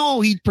 I go, no,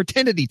 he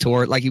pretended he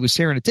tore it like he was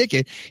tearing a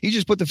ticket. He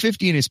just put the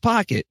 50 in his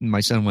pocket. And my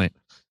son went,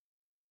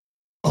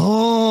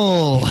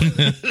 oh,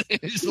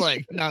 it's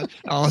like, now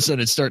all of a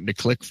sudden it's starting to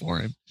click for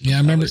him. Yeah,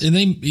 I remember. And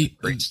then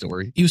great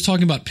story. He was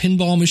talking about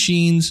pinball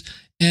machines.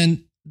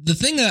 And the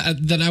thing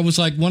that I was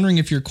like wondering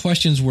if your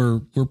questions were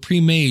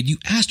pre-made, you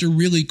asked a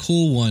really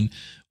cool one,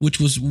 which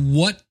was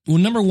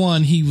number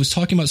one, he was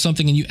talking about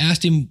something and you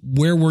asked him,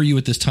 where were you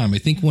at this time? I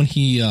think when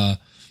he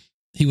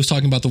was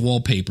talking about the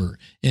wallpaper.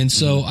 And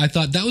so I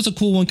thought that was a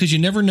cool one because you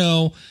never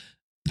know.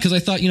 Because I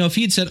thought, if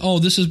he had said, oh,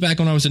 this is back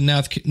when I was in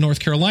North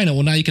Carolina.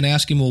 Well, now you can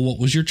ask him, well, what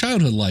was your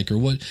childhood like or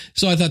what?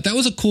 So I thought that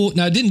was a cool.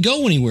 Now it didn't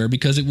go anywhere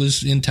because it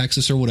was in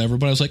Texas or whatever.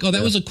 But I was like, oh,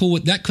 that was a cool,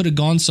 that could have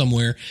gone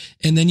somewhere.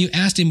 And then you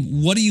asked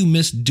him, what do you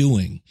miss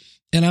doing?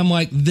 And I'm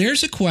like,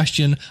 there's a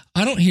question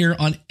I don't hear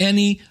on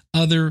any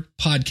other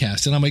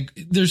podcast. And I'm like,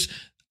 there's,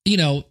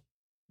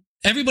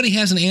 everybody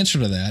has an answer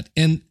to that.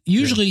 And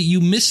usually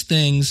you miss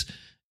things.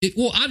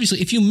 Well,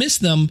 obviously, if you miss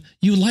them,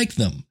 you like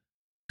them.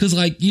 Because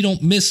like you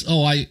don't miss,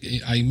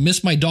 I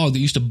miss my dog that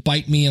used to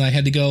bite me and I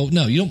had to go.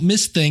 No, you don't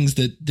miss things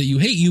that you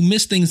hate. You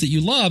miss things that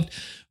you loved,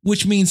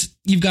 which means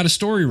you've got a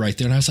story right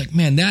there. And I was like,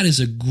 man, that is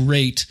a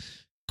great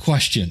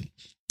question.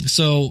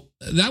 So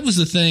that was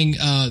the thing.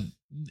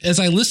 As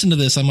I listened to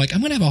this, I'm like,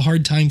 I'm going to have a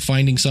hard time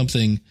finding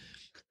something,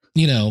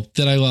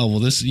 that I love. Well,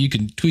 this, you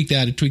can tweak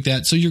that and tweak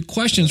that. So your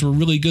questions were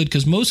really good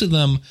because most of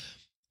them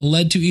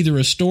led to either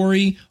a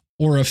story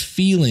or a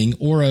feeling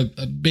or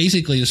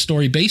basically a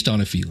story based on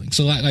a feeling.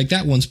 So like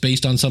that one's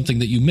based on something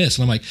that you miss.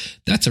 And I'm like,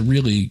 that's a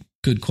really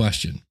good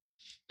question.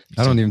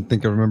 I don't even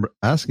think I remember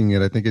asking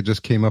it. I think it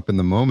just came up in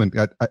the moment.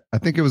 I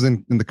think it was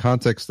in the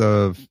context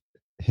of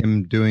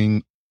him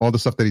doing all the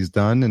stuff that he's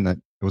done.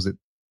 And was it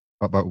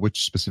about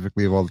which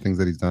specifically of all the things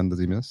that he's done does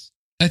he miss?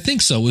 I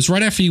think so. It was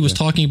right after he was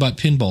talking about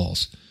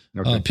pinballs,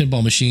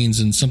 pinball machines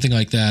and something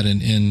like that.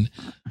 And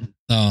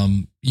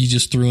you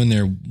just threw in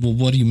there, well,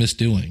 what do you miss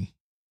doing?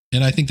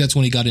 And I think that's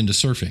when he got into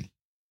surfing.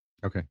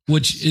 Okay.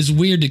 Which is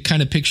weird to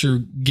kind of picture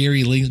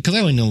Gary Leland, because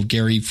I only know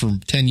Gary for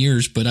 10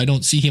 years, but I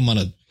don't see him on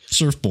a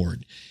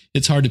surfboard.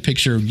 It's hard to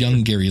picture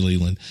young Gary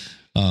Leland.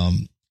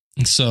 And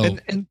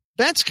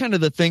that's kind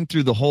of the thing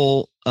through the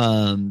whole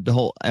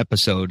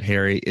episode,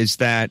 Harry, is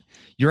that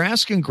you're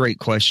asking great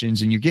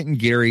questions and you're getting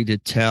Gary to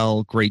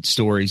tell great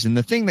stories. And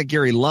the thing that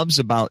Gary loves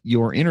about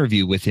your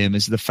interview with him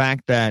is the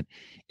fact that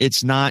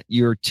it's not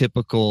your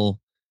typical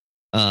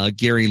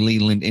Gary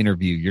Leland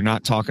interview. You're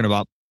not talking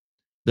about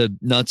the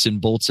nuts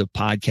and bolts of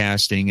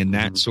podcasting and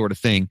that sort of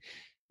thing.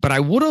 But I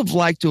would have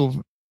liked to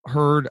have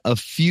heard a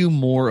few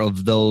more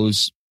of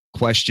those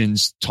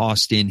questions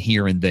tossed in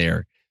here and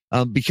there.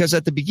 Because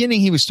at the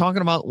beginning, he was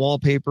talking about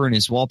wallpaper and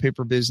his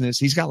wallpaper business.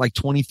 He's got like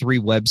 23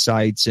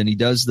 websites and he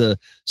does the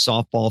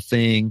softball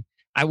thing.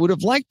 I would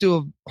have liked to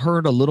have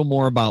heard a little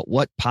more about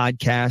what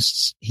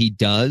podcasts he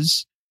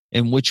does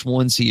and which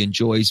ones he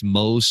enjoys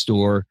most,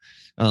 or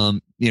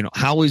does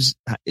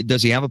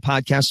he have a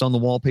podcast on the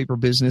wallpaper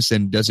business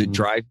and does it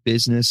drive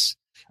business?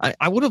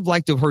 I would have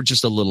liked to have heard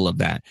just a little of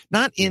that.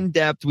 Not in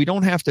depth. We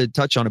don't have to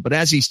touch on it, but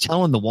as he's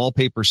telling the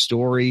wallpaper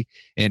story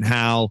and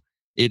how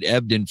it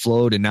ebbed and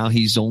flowed, and now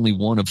he's only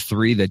one of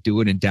 3 that do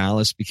it in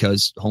Dallas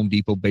because Home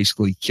Depot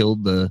basically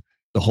killed the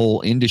whole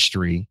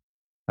industry.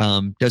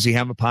 Does he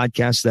have a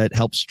podcast that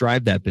helps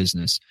drive that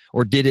business,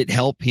 or did it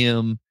help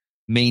him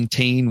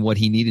maintain what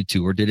he needed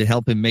to, or did it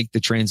help him make the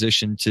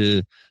transition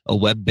to a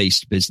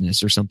web-based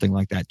business or something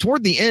like that?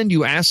 Toward the end,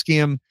 you ask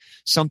him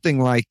something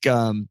like,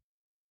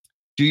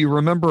 do you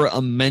remember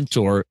a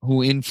mentor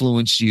who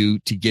influenced you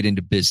to get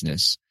into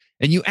business?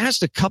 And you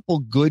asked a couple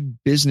good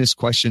business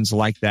questions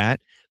like that,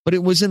 but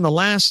it was in the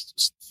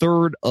last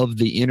third of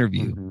the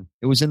interview.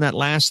 It was in that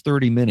last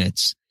 30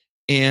 minutes.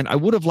 And I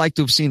would have liked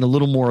to have seen a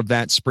little more of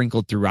that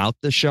sprinkled throughout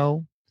the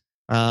show.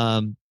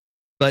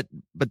 But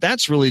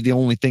that's really the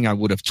only thing I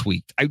would have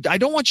tweaked. I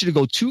don't want you to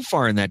go too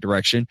far in that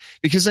direction,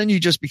 because then you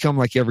just become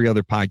like every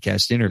other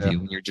podcast interview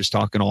when you're just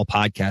talking all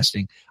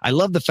podcasting. I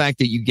love the fact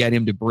that you get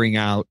him to bring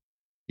out,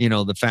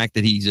 the fact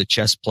that he's a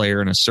chess player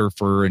and a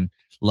surfer and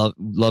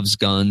loves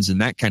guns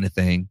and that kind of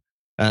thing.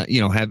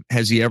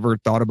 Has he ever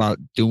thought about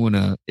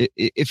doing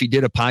if he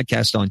did a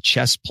podcast on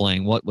chess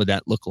playing, what would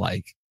that look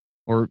like?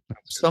 Or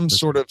some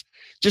sort of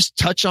just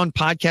touch on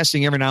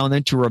podcasting every now and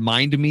then to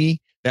remind me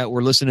that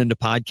we're listening to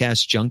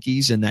Podcast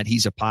Junkies and that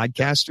he's a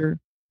podcaster.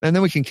 And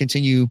then we can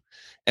continue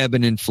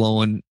ebbing and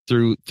flowing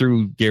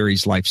through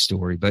Gary's life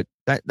story. But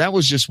that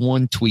was just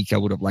one tweak I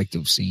would have liked to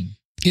have seen.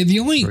 Yeah,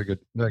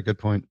 very good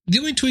point. The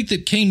only tweak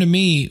that came to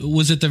me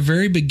was at the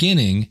very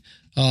beginning.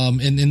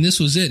 And this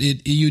was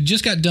it. You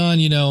just got done,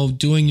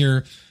 doing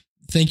your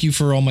thank you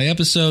for all my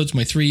episodes,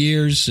 my 3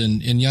 years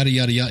and yada,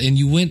 yada, yada. And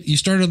you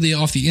started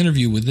off the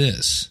interview with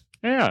this.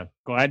 Yeah.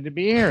 Glad to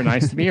be here.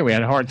 Nice to be here. We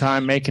had a hard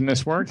time making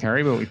this work,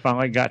 Harry, but we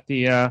finally got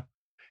the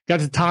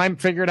time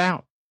figured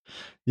out.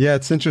 Yeah,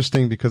 it's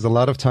interesting because a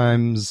lot of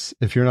times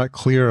if you're not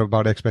clear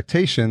about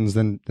expectations,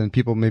 then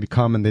people maybe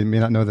come and they may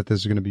not know that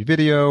there's going to be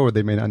video, or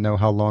they may not know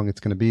how long it's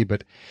going to be.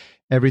 But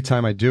every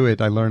time I do it,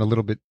 I learn a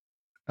little bit.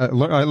 I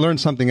learn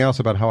something else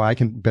about how I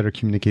can better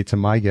communicate to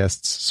my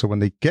guests. So when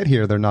they get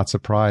here, they're not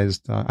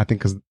surprised. I think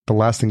because the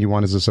last thing you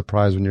want is a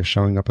surprise when you're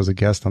showing up as a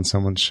guest on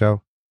someone's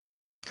show.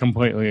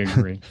 Completely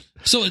agree.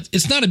 So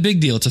it's not a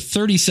big deal. It's a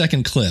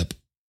 30-second clip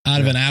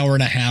out of an hour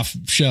and a half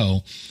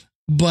show,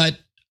 but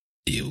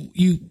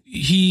you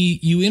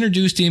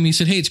introduced him. He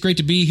said, "Hey, it's great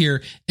to be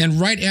here." And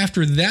right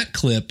after that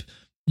clip,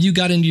 you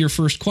got into your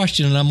first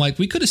question. And I'm like,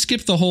 we could have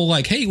skipped the whole,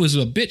 like, "Hey, it was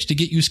a bitch to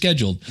get you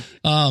scheduled,"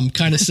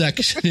 kind of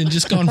section and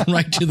just gone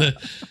right to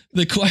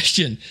the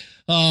question.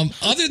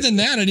 Other than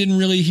that, I didn't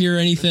really hear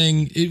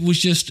anything. It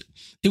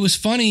was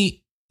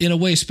funny in a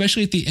way,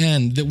 especially at the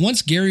end, that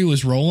once Gary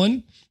was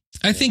rolling,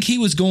 I think he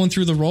was going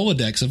through the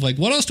Rolodex of like,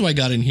 what else do I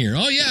got in here?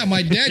 Oh yeah,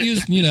 my dad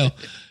used,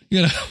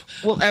 You know,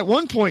 Well, at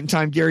one point in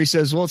time, Gary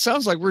says, well, it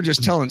sounds like we're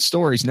just telling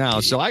stories now.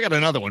 So I got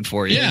another one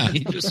for you. Yeah. And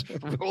he just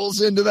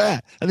rolls into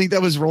that. I think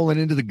that was rolling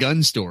into the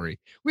gun story.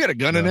 We had a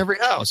gun in every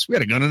house. We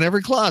had a gun in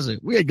every closet.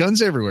 We had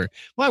guns everywhere.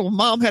 My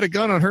mom had a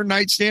gun on her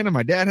nightstand and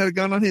my dad had a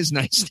gun on his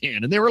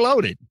nightstand and they were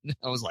loaded.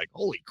 I was like,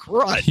 holy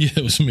crud. yeah,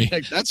 it was me.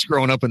 Like, that's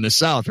growing up in the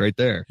South right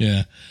there.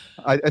 Yeah.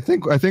 I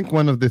think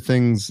one of the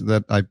things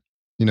that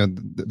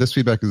this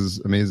feedback is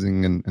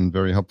amazing and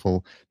very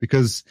helpful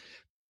because,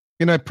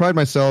 I pride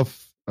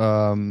myself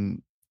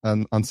on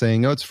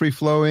saying, it's free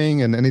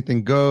flowing and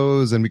anything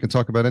goes and we can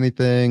talk about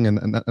anything.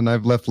 And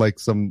I've left like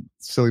some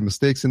silly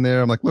mistakes in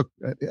there. I'm like, look,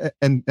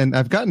 and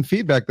I've gotten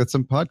feedback that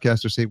some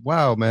podcasters say,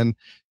 wow, man,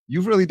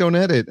 you really don't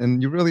edit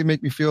and you really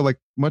make me feel like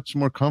much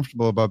more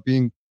comfortable about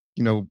being,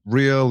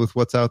 real with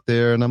what's out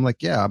there. And I'm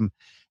like, yeah,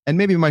 and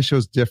maybe my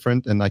show's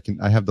different and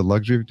I have the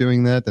luxury of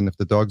doing that. And if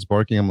the dog's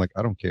barking, I'm like,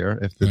 I don't care.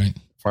 If the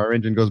fire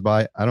engine goes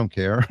by, I don't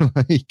care.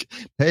 Like,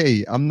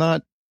 hey, I'm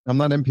not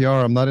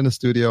NPR. I'm not in a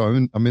studio.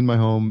 I'm in my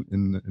home,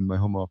 in my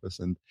home office,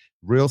 and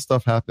real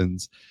stuff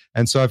happens.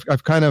 And so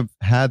I've kind of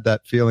had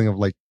that feeling of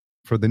like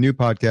for the new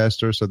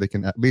podcaster, so they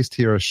can at least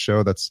hear a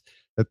show that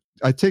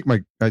I take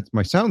my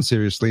sound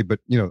seriously, but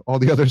all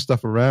the other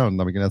stuff around.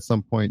 I mean, at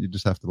some point you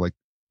just have to like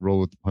roll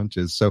with the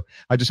punches. So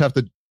I just have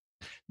to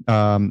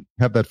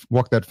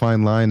walk that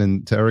fine line.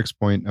 And to Eric's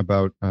point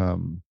about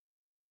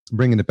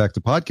bringing it back to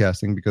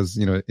podcasting, because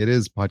it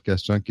is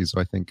Podcast Junkies,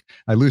 so I think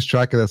I lose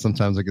track of that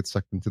sometimes. I get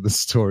sucked into the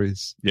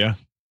stories. Yeah.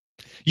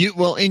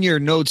 In your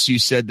notes you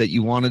said that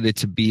you wanted it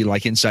to be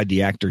like inside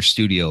the actor's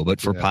studio,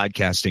 but for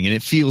podcasting, and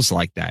it feels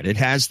like that. It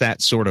has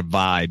that sort of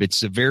vibe.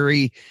 It's a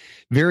very,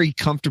 very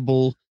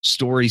comfortable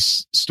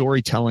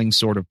storytelling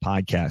sort of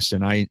podcast,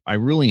 and I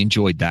really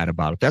enjoyed that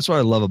about it. That's what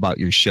I love about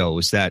your show,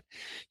 is that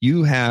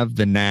you have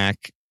the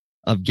knack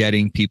of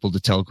getting people to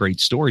tell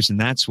great stories.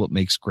 And that's what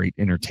makes great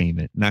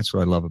entertainment. And that's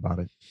what I love about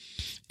it.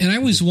 And I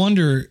always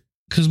wonder,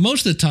 because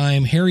most of the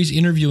time Harry's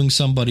interviewing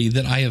somebody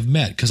that I have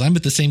met, because I'm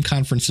at the same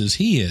conferences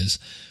he is,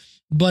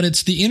 but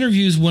it's the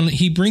interviews when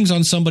he brings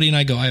on somebody and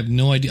I go, I have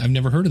no idea. I've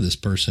never heard of this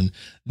person.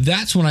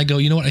 That's when I go,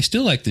 you know what? I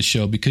still like this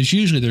show, because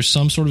usually there's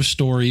some sort of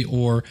story,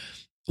 or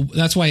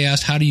that's why I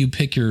asked, how do you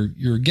pick your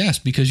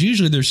guest? Because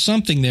usually there's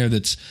something there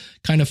that's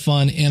kind of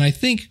fun. And I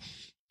think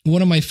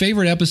one of my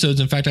favorite episodes,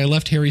 in fact, I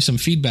left Harry some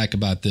feedback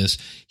about this.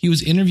 He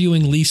was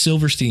interviewing Lee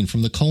Silverstein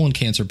from the Colon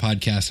Cancer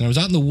Podcast, and I was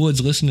out in the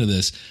woods listening to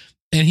this,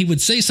 and he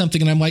would say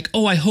something, and I'm like,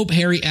 oh, I hope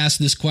Harry asked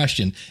this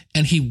question,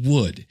 and he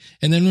would.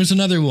 And then there was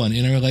another one,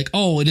 and I was like,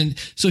 oh, it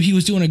didn't. So he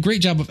was doing a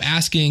great job of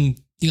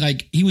asking,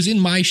 like, he was in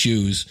my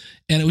shoes,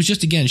 and it was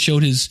just, again,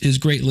 showed his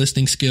great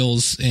listening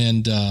skills.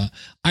 And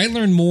I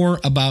learned more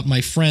about my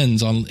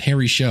friends on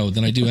Harry's show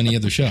than I do any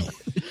other show.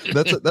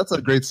 That's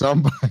a great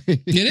soundbite.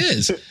 It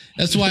is.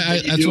 That's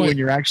why when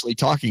you're actually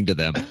talking to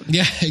them.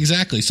 Yeah,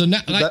 exactly. So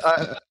now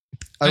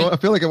I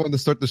feel like I want to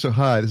start the show.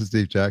 Hi, this is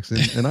Dave Jackson,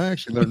 and I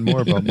actually learned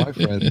more about my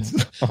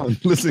friends on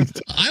listening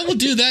to. I will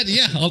do that.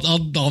 Yeah,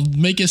 I'll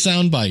make a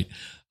soundbite.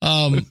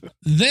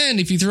 Then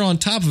if you throw on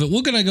top of it,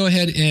 we're going to go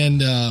ahead and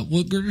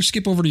we're going to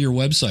skip over to your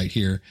website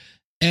here.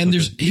 And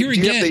there's do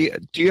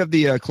you have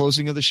the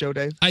closing of the show,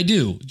 Dave? I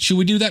do. Should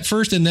we do that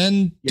first and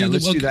then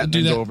let's do that and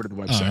then go over to the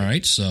website? All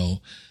right. So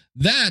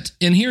that,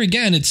 and here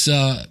again, it's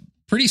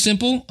pretty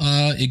simple.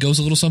 It goes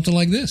a little something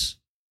like this.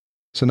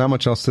 So not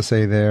much else to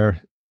say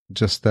there.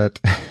 Just that,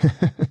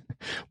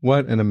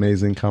 what an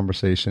amazing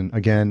conversation.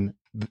 Again,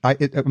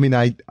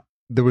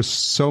 there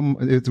was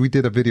we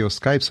did a video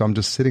Skype, so I'm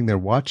just sitting there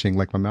watching,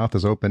 like my mouth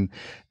is open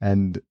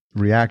and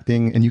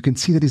reacting, and you can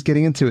see that he's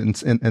getting into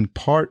it. And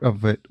part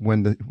of it,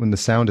 when the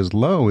sound is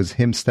low, is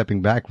him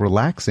stepping back,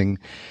 relaxing,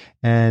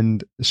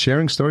 and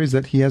sharing stories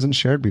that he hasn't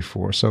shared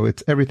before. So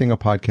it's everything a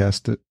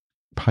podcaster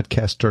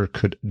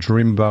could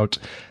dream about.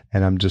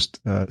 And I'm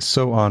just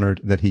so honored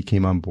that he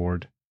came on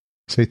board.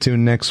 Stay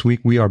tuned next week.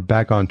 We are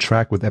back on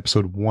track with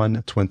episode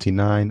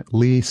 129.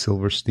 Lee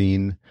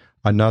Silverstein,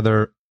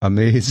 another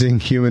amazing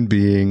human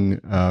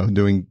being,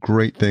 doing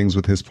great things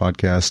with his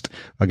podcast.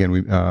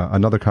 Again,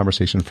 another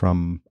conversation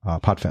from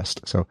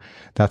Podfest. So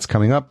that's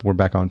coming up. We're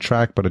back on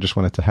track, but I just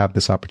wanted to have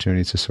this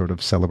opportunity to sort of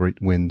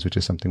celebrate wins, which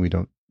is something we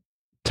don't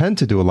tend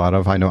to do a lot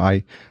of. I know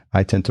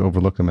I tend to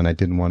overlook them, and I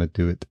didn't want to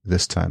do it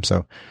this time.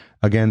 So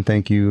again,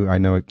 thank you. I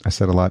know I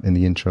said a lot in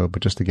the intro,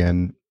 but just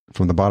again,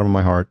 from the bottom of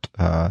my heart,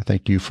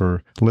 thank you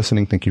for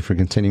listening. Thank you for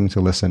continuing to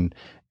listen.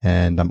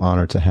 And I'm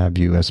honored to have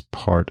you as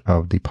part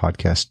of the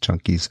Podcast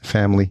Junkies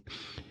family.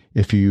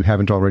 If you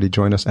haven't already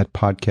joined us at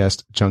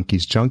Podcast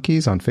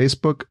Junkies on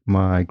Facebook,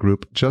 my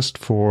group just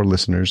for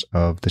listeners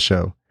of the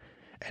show,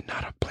 and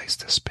not a place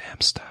to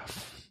spam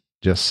stuff.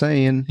 Just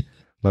saying.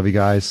 Love you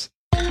guys.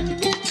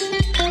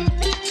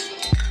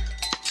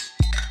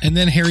 And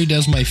then Harry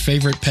does my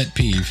favorite pet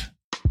peeve.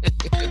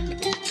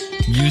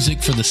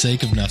 Music for the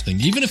sake of nothing,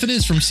 even if it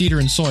is from Cedar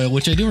and Soil,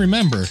 which I do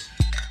remember.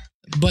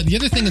 But the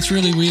other thing that's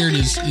really weird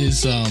is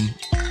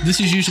this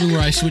is usually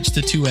where I switch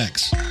to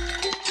 2x.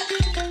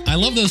 I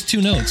love those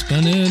two notes. All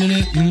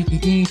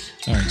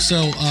right,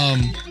 so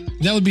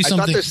That would be I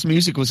something. thought this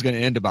music was going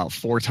to end about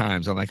 4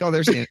 times. I'm like, oh,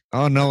 there's the end.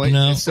 Oh, no, wait,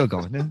 No. it's still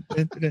going.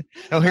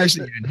 Oh, here's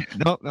the end.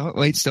 No,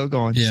 wait, still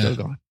going. Yeah. Still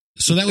going.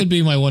 So that would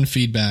be my one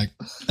feedback.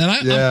 And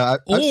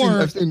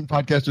I've seen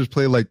podcasters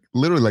play like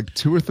literally like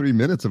 2 or 3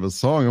 minutes of a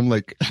song. I'm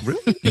like,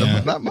 really?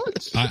 Yeah. Not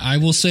much. I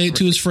will say it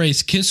to his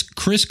phrase.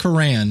 Chris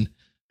Coran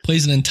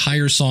plays an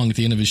entire song at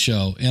the end of his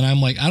show. And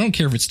I'm like, I don't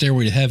care if it's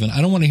Stairway to Heaven.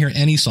 I don't want to hear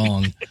any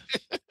song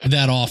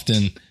that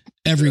often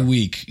every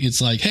week.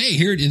 It's like, hey,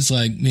 here it's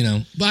like,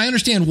 but I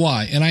understand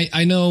why. And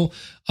I know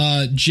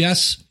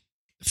Jess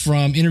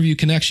from Interview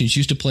Connections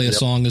used to play a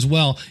song as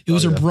well. It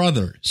was her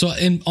brother. So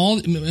in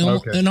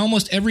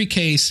almost every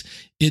case,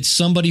 it's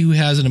somebody who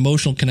has an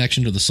emotional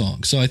connection to the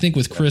song. So I think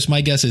with Chris,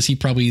 my guess is he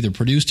probably either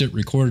produced it,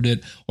 recorded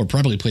it, or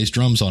probably plays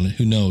drums on it.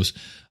 Who knows?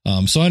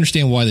 So I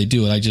understand why they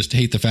do it. I just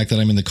hate the fact that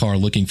I'm in the car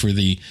looking for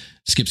the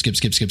skip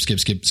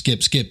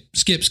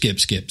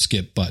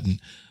button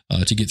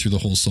to get through the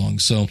whole song.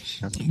 So,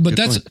 but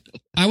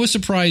I was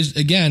surprised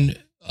again.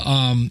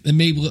 And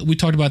maybe we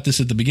talked about this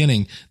at the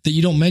beginning that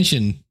you don't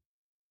mention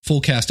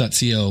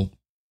fullcast.co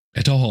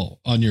at all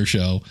on your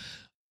show.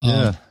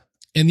 And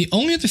the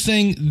only other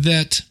thing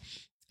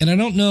and I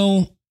don't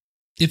know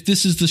if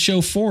this is the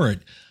show for it,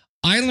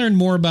 I learned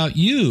more about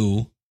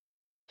you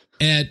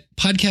at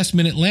Podcast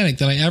Mid-Atlantic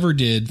than I ever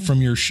did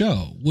from your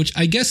show, which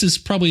I guess is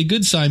probably a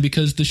good sign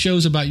because the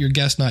show's about your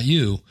guest, not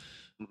you.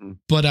 Mm-hmm.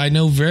 But I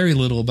know very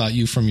little about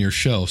you from your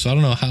show. So I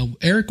don't know how,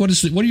 Eric, what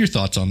are your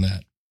thoughts on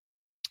that?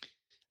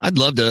 I'd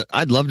love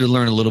to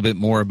learn a little bit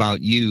more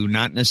about you,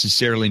 not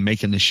necessarily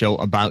making the show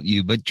about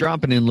you, but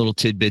dropping in little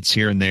tidbits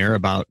here and there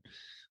about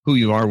who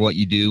you are, what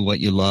you do, what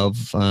you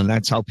love.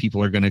 That's how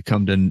people are going to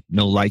come to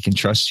know, like, and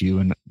trust you.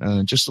 And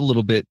just a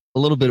little bit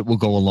will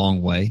go a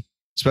long way,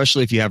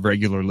 especially if you have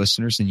regular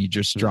listeners and you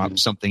just drop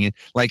something in.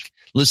 Like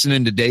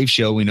listening to Dave's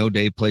show, we know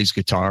Dave plays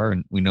guitar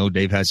and we know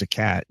Dave has a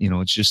cat.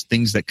 It's just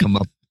things that come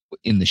up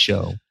in the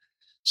show.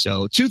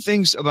 So 2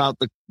 things about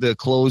the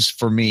close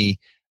for me.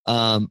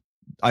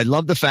 I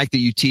love the fact that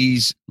you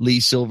tease Lee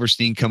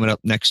Silverstein coming up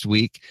next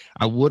week.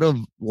 I would have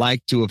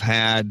liked to have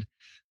had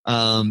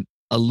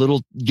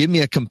give me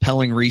a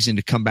compelling reason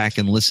to come back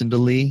and listen to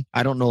Lee.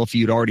 I don't know if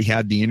you'd already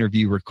had the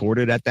interview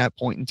recorded at that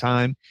point in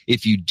time.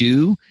 If you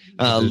do,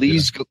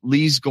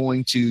 Lee's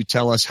going to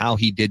tell us how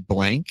he did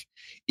blank.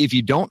 If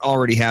you don't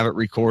already have it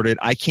recorded,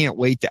 I can't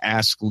wait to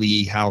ask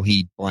Lee how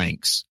he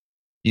blanks.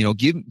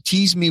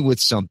 Tease me with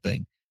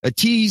something. A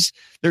tease,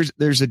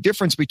 there's a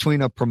difference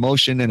between a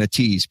promotion and a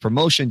tease.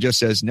 Promotion just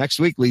says, next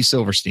week, Lee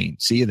Silverstein.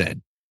 See you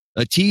then.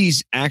 A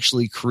tease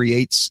actually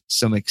creates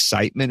some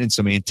excitement and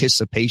some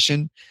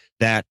anticipation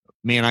that,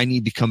 man, I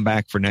need to come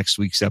back for next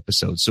week's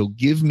episode. So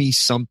give me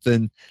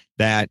something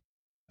that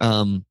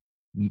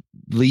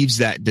leaves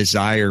that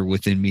desire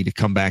within me to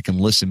come back and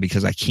listen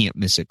because I can't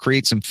miss it.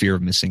 Create some fear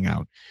of missing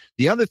out.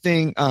 The other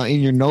thing in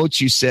your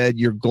notes, you said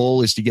your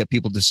goal is to get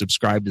people to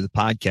subscribe to the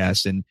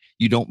podcast, and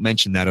you don't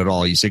mention that at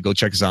all. You say, go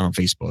check us out on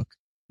Facebook.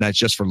 That's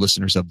just for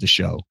listeners of the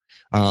show.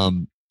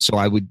 So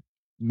I would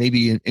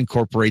maybe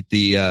incorporate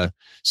the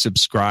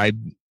subscribe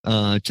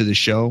to the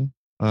show.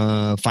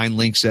 Find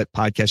links at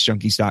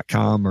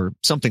podcastjunkies.com or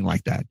something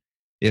like that.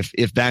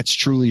 If that's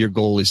truly your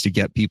goal is to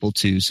get people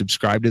to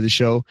subscribe to the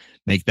show,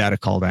 make that a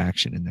call to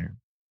action in there.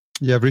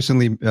 Yeah, I've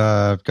recently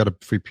got a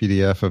free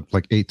PDF of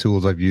like 8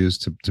 tools I've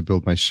used to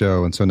build my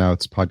show. And so now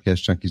it's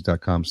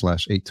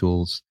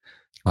podcastjunkies.com/8tools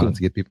cool.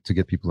 to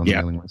get people on the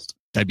mailing list.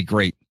 That'd be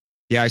great.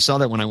 Yeah, I saw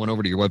that when I went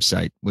over to your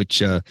website,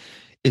 which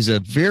is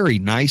a very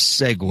nice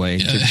segue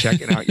to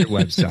checking out your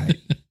website.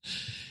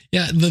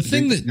 Yeah, the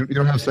thing that you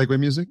don't have segue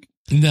music?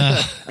 No.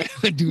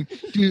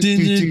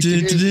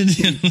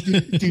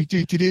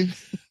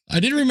 I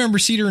did remember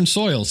Cedar and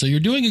Soil, so you're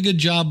doing a good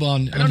job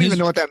on. I don't even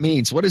know what that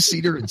means. What is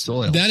Cedar and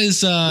Soil? That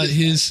is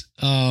his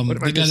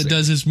the guy that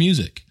does his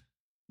music.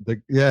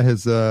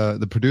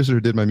 The producer who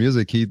did my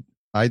music.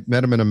 I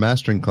met him in a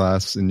mastering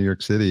class in New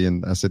York City,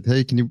 and I said,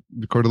 "Hey, can you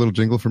record a little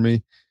jingle for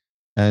me?"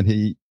 And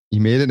he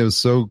made it, and it was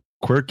so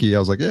quirky. I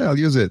was like, "Yeah, I'll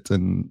use it,"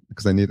 and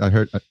because I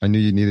knew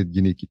you needed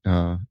unique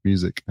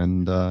music,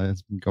 and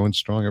it's been going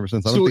strong ever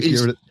since. I don't think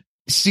he ever.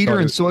 Cedar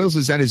and Soils,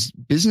 is that his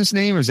business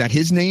name or is that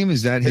his name?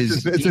 Is that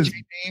his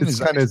name? It's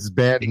kind of his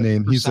band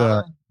name. He's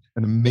an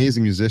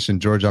amazing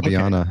musician, George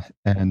Abiana,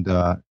 and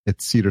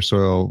it's Cedar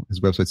Soil, his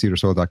website,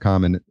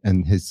 cedarsoil.com,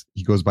 and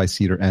he goes by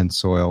Cedar and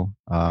Soil.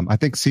 I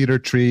think Cedar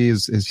Tree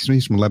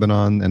he's from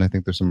Lebanon, and I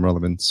think there's some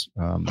relevance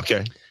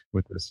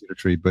with the Cedar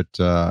Tree,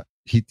 but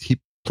he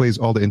plays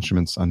all the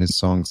instruments on his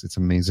songs. It's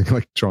amazing,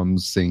 like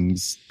drums,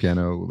 sings,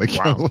 piano. Like,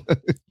 wow.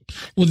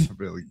 Well,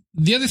 really.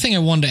 The other thing I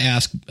wanted to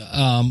ask,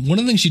 one of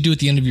the things you do at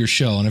the end of your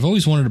show, and I've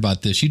always wondered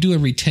about this, you do a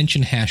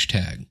retention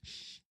hashtag,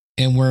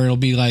 and where it'll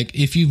be like,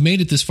 if you've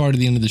made it this far to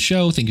the end of the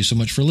show, thank you so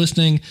much for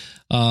listening.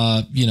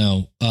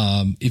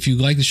 If you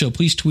like the show,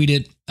 please tweet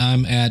it.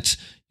 I'm at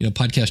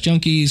Podcast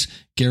Junkies,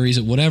 Gary's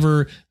at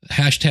whatever,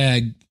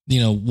 hashtag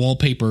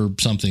wallpaper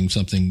something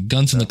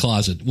guns in the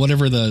closet,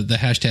 whatever the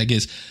hashtag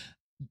is.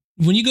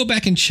 When you go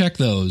back and check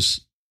those,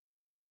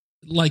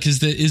 like,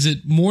 is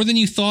it more than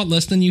you thought,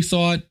 less than you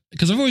thought?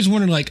 Because I've always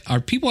wondered, like,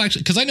 are people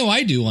actually, because I know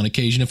I do on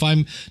occasion, if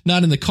I'm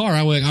not in the car,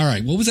 I'm like, all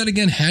right, what was that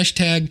again?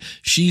 Hashtag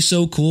she's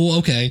so cool.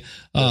 Okay.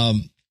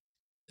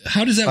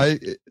 How does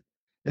that?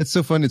 It's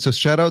so funny. So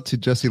shout out to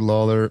Jesse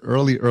Lawler,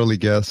 early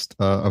guest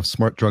of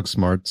Smart Drug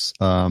Smarts.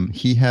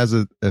 He has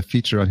a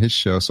feature on his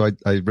show. So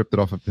I ripped it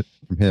off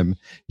from him.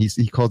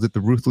 He calls it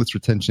the Ruthless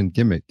Retention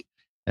Gimmick.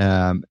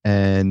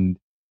 And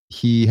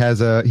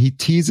he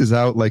teases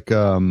out like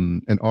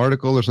an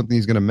article or something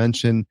he's going to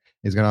mention.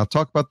 He's going to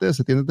talk about this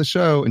at the end of the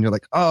show. And you're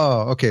like,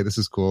 oh, okay, this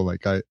is cool.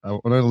 Like I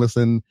want to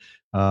listen.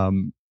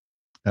 And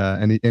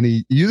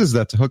he uses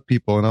that to hook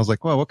people. And I was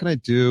like, well, what can I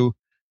do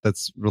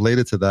that's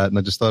related to that? And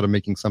I just thought of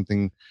making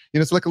something,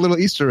 it's like a little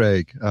Easter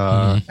egg.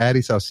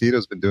 Addie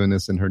Saucedo's been doing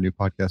this in her new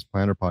podcast,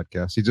 Planner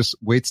Podcast. He just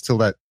waits till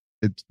the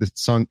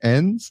song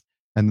ends,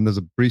 and then there's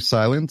a brief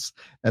silence.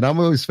 And I'm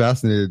always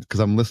fascinated because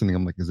I'm listening.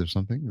 I'm like, is there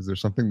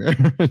something there?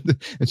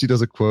 And she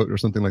does a quote or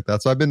something like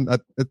that. So I've been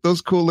at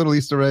those cool little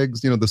Easter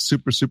eggs, the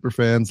super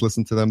fans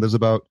listen to them. There's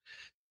about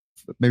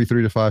maybe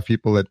 3 to 5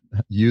 people that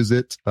use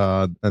it.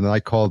 And I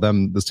call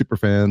them the super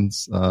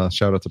fans.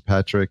 Shout out to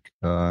Patrick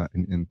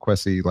and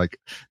Quessy, like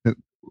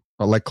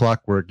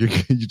clockwork.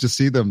 You just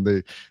see them.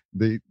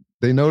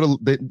 They know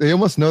they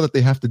almost know that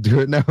they have to do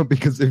it now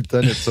because they've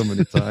done it so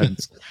many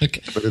times.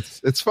 Okay. But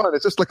it's fun.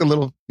 It's just like a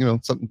little,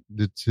 something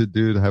to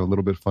do to have a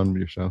little bit of fun with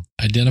your show.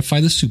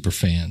 Identify the super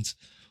fans.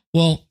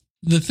 Well,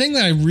 the thing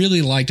that I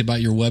really liked about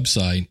your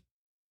website,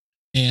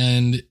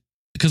 and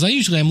because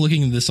I'm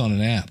looking at this on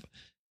an app,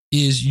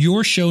 is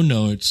your show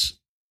notes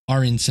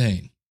are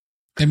insane.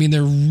 I mean,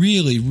 they're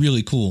really,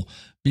 really cool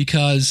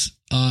because,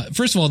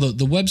 first of all,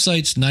 the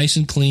website's nice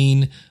and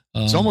clean.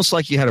 It's almost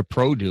like you had a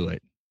pro do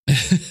it.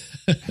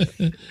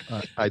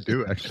 I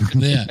do,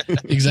 actually. Yeah,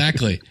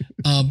 exactly.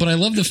 But I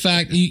love the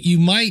fact you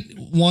might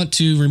want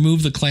to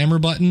remove the clamor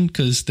button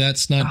because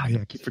that's not. Yeah,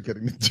 I keep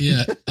forgetting it.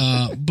 Yeah.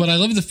 But I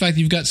love the fact that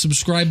you've got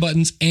subscribe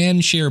buttons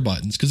and share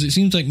buttons because it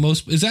seems like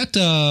is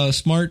that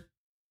Smart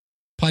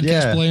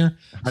Podcast Player?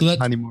 So that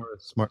Honey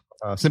Smart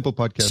Simple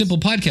Podcast. Simple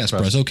Podcast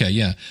Press. Okay,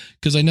 yeah.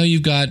 Because I know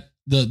you've got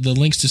the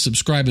links to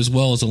subscribe as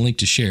well as a link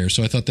to share.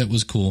 So I thought that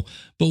was cool.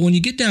 But when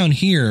you get down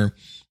here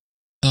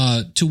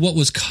to what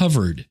was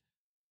covered,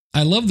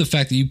 I love the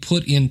fact that you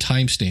put in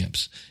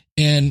timestamps.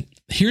 And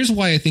here's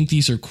why I think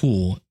these are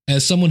cool.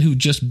 As someone who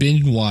just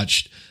binge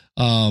watched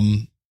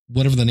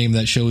whatever the name of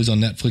that show is on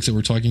Netflix that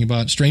we're talking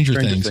about, Stranger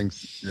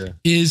Things. Yeah.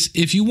 Is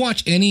if you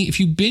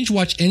binge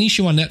watch any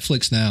show on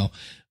Netflix now,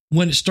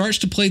 when it starts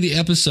to play the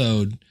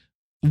episode,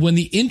 when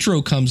the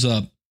intro comes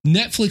up,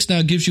 Netflix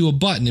now gives you a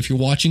button. If you're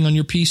watching on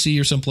your PC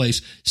or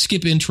someplace,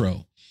 skip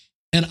intro.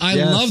 And I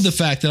love the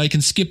fact that I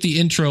can skip the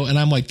intro and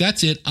I'm like,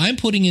 that's it. I'm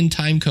putting in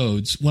time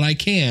codes when I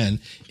can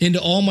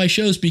into all my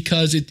shows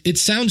because it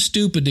sounds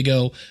stupid to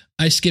go,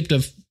 I skipped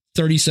a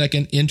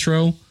 30-second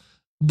intro,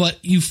 but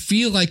you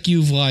feel like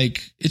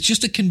it's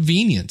just a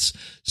convenience.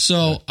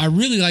 So I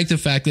really like the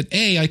fact that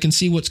I can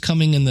see what's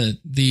coming in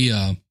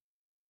the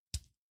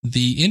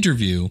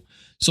interview.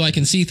 So I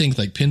can see things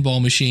like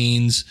pinball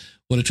machines,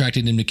 what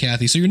attracted him to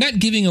Kathy. So you're not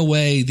giving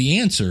away the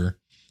answer.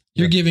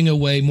 You're giving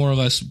away more or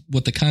less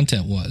what the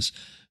content was.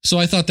 So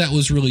I thought that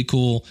was really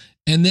cool.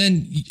 And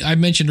then I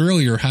mentioned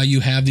earlier how you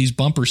have these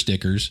bumper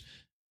stickers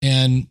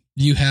and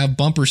you have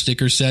bumper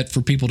stickers set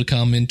for people to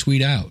come and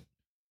tweet out.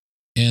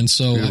 And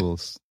so,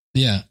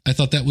 I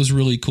thought that was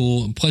really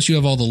cool. And plus you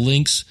have all the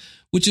links,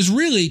 which is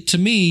really, to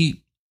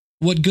me,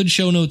 what good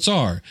show notes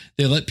are.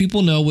 They let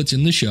people know what's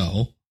in the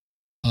show.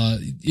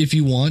 If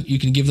you want, you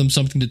can give them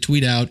something to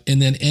tweet out,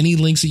 and then any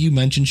links that you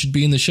mentioned should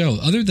be in the show.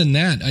 Other than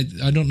that,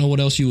 I don't know what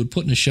else you would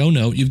put in a show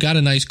note. You've got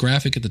a nice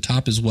graphic at the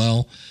top as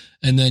well,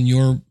 and then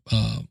your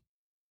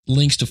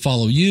links to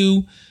follow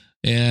you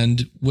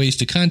and ways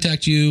to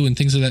contact you and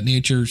things of that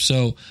nature.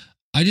 So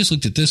I just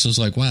looked at this and was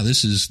like, wow,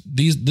 this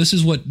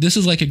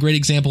is like a great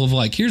example of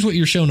like, here's what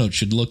your show notes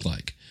should look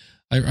like.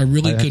 I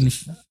really couldn't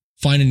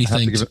find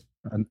anything.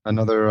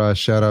 Another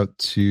shout out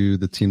to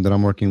the team that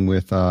I'm working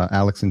with,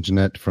 Alex and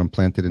Jeanette from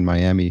Planted in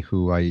Miami,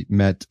 who I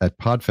met at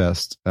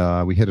Podfest.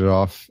 We hit it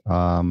off,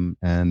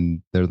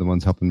 and they're the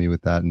ones helping me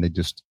with that. And they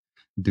just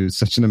do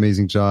such an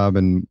amazing job,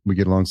 and we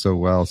get along so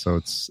well. So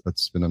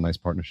it's been a nice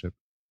partnership.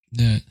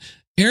 Yeah.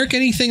 Eric,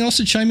 anything else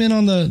to chime in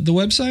on the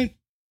website?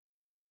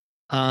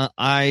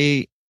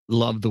 I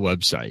love the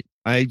website.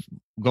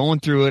 Going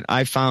through it,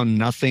 I found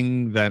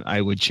nothing that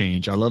I would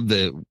change. I love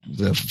the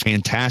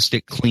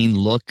fantastic clean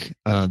look.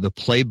 The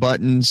play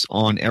buttons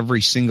on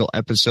every single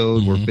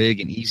episode were big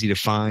and easy to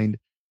find.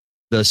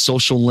 The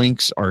social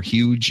links are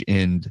huge,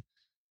 and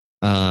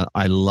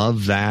I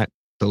love that.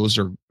 Those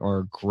are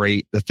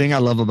great. The thing I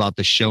love about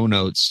the show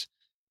notes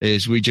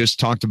is we just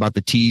talked about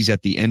the tease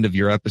at the end of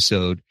your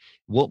episode.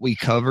 What we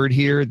covered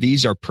here,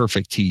 these are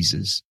perfect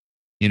teases.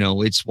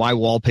 It's why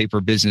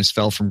wallpaper business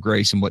fell from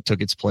grace and what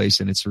took its place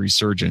and its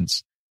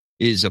resurgence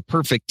is a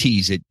perfect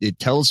tease. It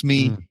tells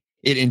me,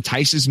 it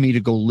entices me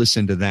to go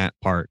listen to that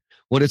part.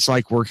 What it's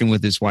like working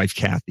with his wife,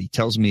 Kathy,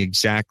 tells me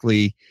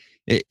exactly.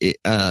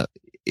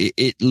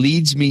 it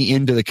leads me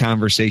into the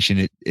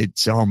conversation.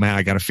 It's, oh man,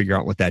 I got to figure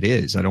out what that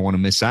is. I don't want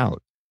to miss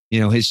out.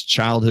 His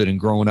childhood and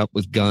growing up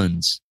with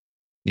guns,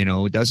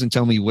 it doesn't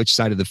tell me which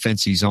side of the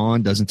fence he's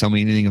on, doesn't tell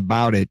me anything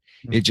about it.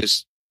 It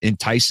just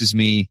entices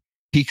me,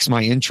 piques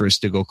my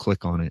interest to go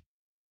click on it.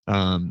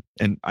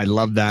 And I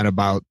love that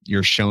about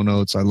your show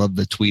notes. I love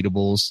the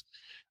tweetables.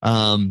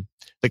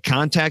 The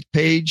contact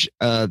page,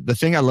 the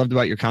thing I loved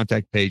about your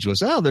contact page was,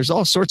 there's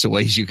all sorts of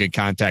ways you can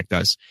contact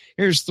us.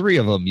 Here's 3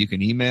 of them. You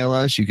can email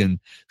us. You can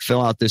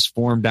fill out this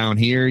form down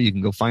here. You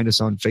can go find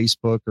us on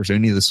Facebook or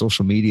any of the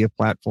social media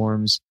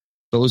platforms.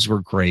 Those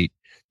were great.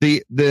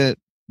 The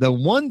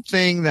one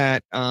thing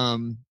that,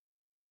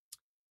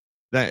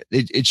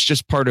 it's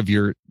just part of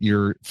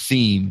your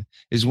theme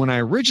is when I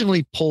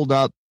originally pulled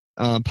up,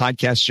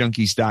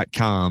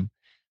 podcastjunkies.com,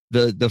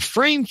 the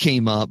frame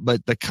came up,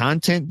 but the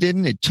content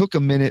didn't. It took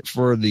a minute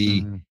for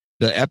the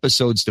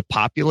episodes to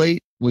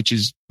populate, which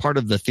is part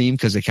of the theme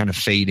because they kind of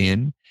fade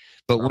in.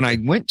 But when I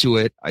went to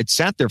it, I'd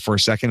sat there for a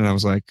second and I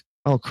was like,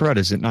 oh crud,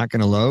 is it not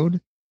going to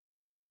load?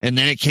 And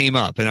then it came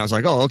up and I was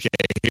like, oh, okay,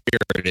 here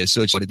it is.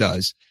 So it's what it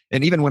does.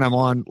 And even when I'm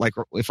on, like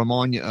if I'm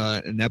on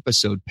an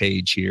episode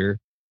page here,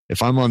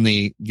 if I'm on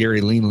the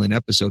Gary Leland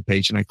episode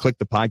page and I click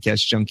the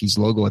Podcast Junkies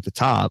logo at the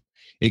top,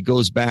 it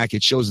goes back,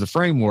 it shows the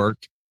framework,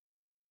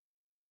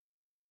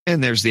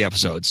 and there's the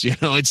episodes.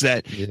 It's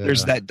that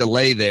there's that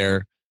delay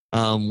there,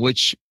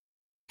 which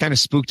kind of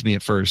spooked me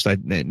at first.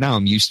 Now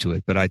I'm used to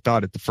it, but I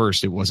thought at the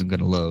first it wasn't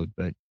going to load.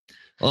 But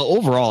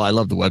overall, I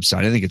love the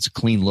website. I think it's a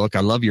clean look.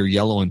 I love your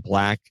yellow and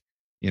black.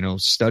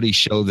 Studies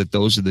show that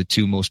those are the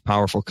 2 most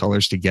powerful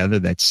colors together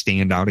that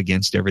stand out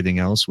against everything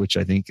else, which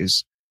I think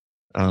is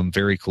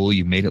very cool.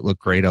 You made it look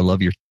great. I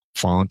love your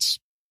fonts.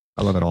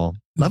 I love it all.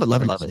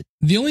 Love it.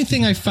 The only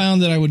thing I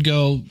found that I would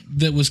go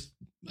that was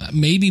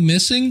maybe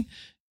missing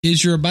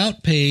is your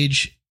about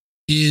page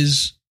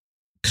is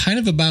kind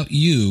of about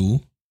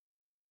you.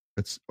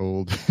 It's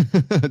old.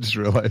 I just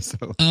realized.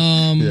 So.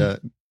 Yeah.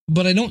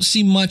 But I don't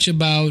see much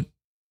about,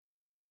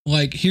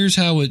 like, here's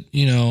how it,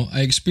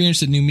 I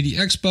experienced at New Media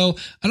Expo.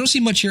 I don't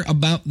see much here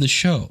about the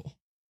show.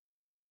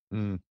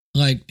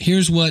 Like,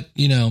 here's what,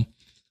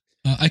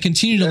 I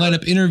continue to light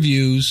up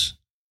interviews,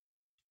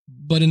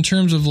 but in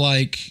terms of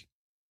like,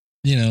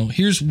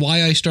 here's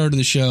why I started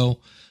the show.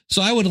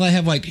 So I would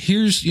have like,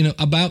 here's,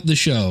 about the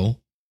show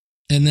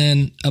and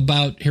then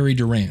about Harry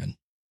Duran.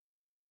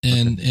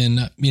 And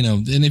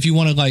if you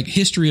want like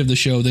history of the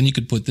show, then you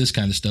could put this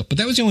kind of stuff. But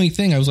that was the only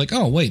thing I was like,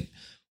 oh, wait,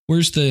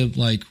 where's the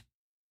like,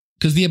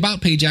 because the about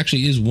page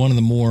actually is one of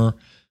the more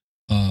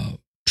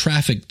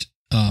trafficked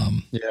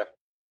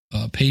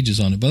pages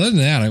on it. But other than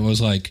that, I was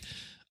like,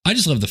 I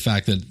just love the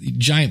fact that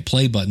giant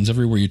play buttons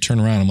everywhere you turn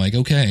around. I'm like,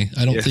 okay,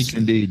 I don't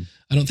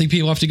think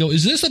people have to go,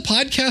 is this a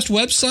podcast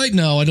website?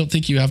 No, I don't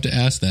think you have to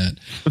ask that.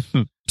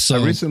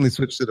 So I recently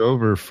switched it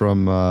over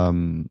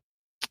from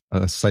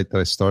a site that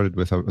I started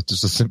with,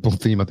 just a simple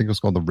theme. I think it was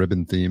called the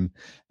Ribbon theme.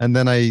 And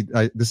then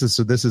this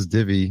is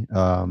Divi.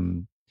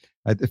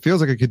 It feels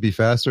like it could be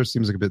faster. It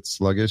seems like a bit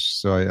sluggish.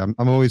 So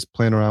I'm always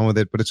playing around with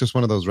it, but it's just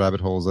one of those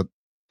rabbit holes that.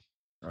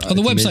 The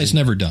website's amazing.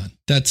 Never done.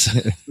 That's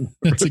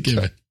a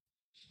given.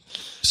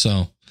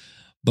 So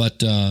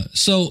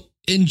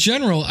in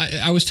general,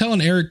 I was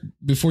telling Eric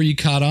before you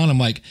caught on, I'm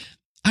like,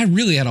 I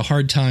really had a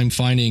hard time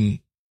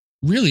finding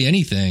really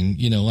anything,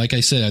 like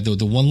I said,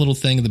 the one little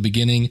thing at the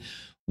beginning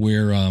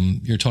where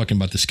you're talking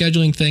about the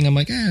scheduling thing. I'm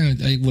like,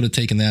 I would have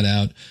taken that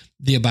out.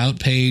 The about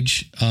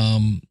page.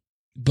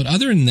 But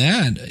other than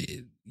that,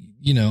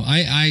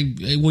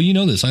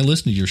 this, I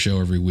listen to your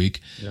show every week.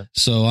 Yeah.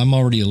 So I'm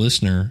already a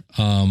listener.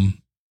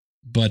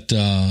 But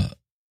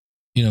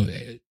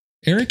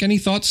Eric, any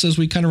thoughts as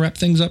we kind of wrap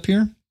things up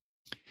here?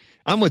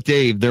 I'm with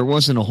Dave. There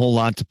wasn't a whole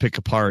lot to pick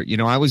apart.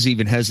 I was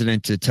even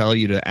hesitant to tell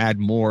you to add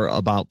more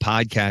about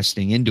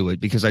podcasting into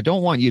it because I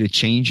don't want you to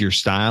change your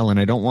style and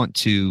I don't want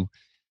to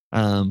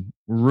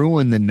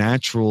ruin the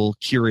natural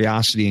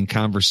curiosity and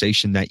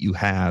conversation that you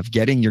have,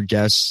 getting your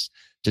guests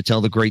to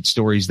tell the great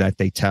stories that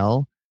they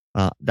tell.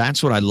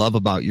 That's what I love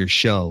about your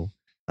show.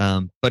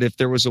 But if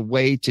there was a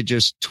way to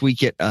just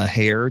tweak it a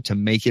hair to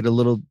make it a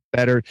little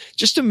better,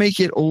 just to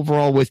make it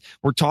overall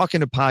we're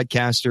talking to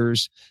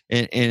podcasters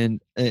and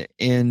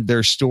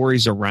their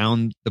stories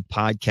around the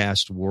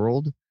podcast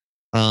world.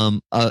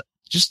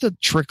 Just a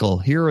trickle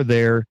here or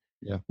there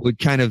would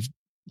kind of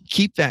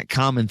keep that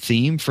common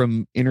theme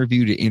from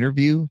interview to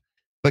interview,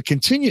 but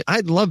continue.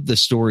 I love the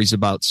stories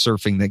about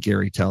surfing that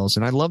Gary tells.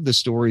 And I love the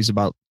stories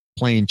about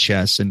playing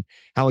chess and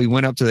how he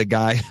went up to the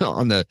guy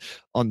on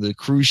the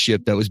cruise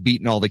ship that was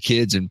beating all the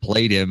kids and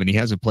played him, and he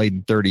hasn't played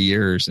in 30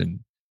 years. And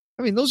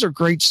I mean, those are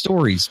great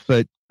stories,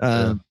 but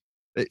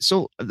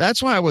so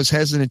that's why I was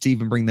hesitant to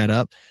even bring that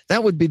up.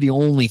 That would be the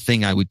only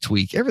thing I would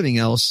tweak. Everything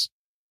else,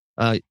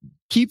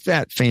 keep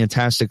that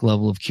fantastic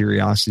level of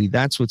curiosity.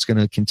 That's what's going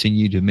to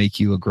continue to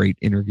make you a great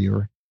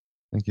interviewer.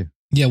 Thank you.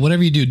 Yeah.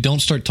 Whatever you do, don't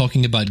start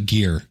talking about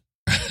gear.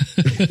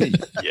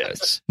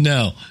 Yes.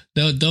 No,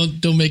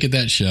 don't make it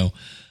that show.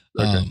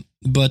 Okay.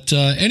 But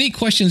any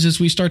questions as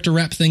we start to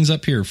wrap things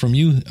up here from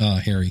you,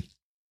 Harry?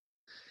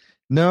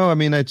 No, I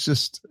mean, it's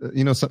just,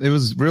 it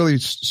was really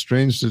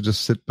strange to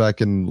just sit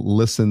back and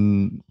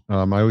listen.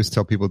 I always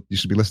tell people you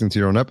should be listening to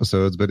your own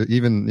episodes, but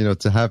even,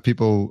 to have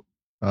people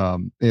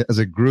as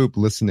a group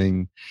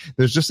listening,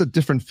 there's just a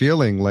different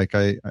feeling. Like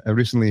I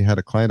recently had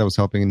a client I was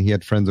helping, and he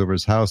had friends over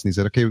his house, and he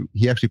said, okay,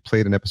 he actually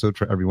played an episode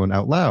for everyone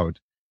out loud.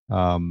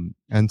 And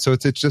so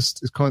it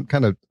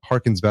kind of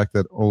harkens back to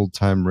that old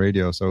time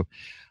radio. So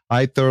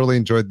I thoroughly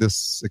enjoyed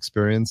this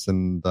experience,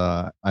 and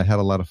I had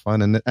a lot of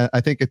fun. And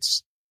I think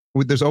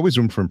there's always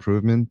room for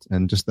improvement.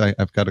 And just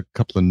I've got a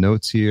couple of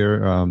notes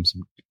here,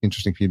 some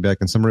interesting feedback,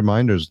 and some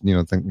reminders.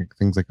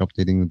 Things like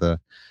updating the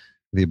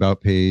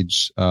about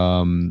page,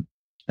 and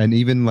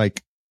even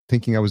like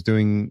thinking I was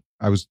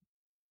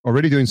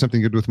already doing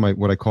something good with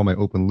what I call my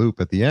open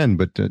loop at the end.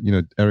 But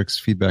Eric's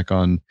feedback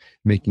on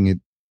making it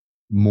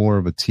more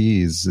of a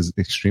tease is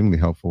extremely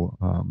helpful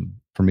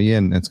for me,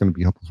 and it's going to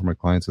be helpful for my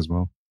clients as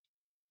well.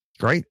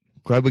 Great.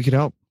 Glad we could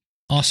help.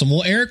 Awesome.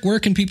 Well, Eric, where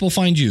can people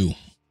find you?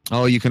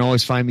 Oh, you can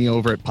always find me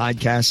over at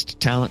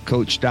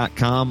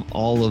podcasttalentcoach.com.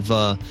 All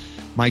of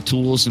my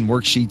tools and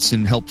worksheets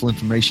and helpful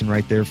information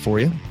right there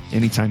for you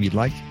anytime you'd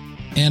like.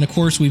 And of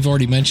course, we've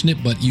already mentioned it,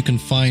 but you can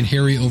find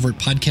Harry over at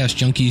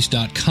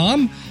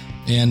podcastjunkies.com,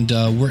 and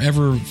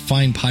wherever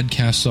fine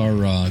podcasts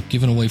are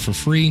given away for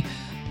free.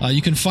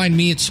 You can find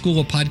me at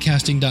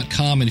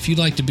schoolofpodcasting.com. And if you'd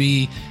like to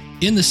be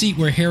in the seat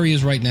where Harry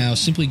is right now,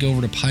 simply go over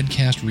to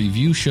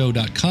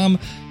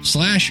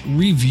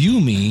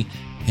podcastreviewshow.com/review me.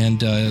 And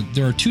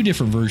there are 2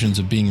 different versions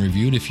of being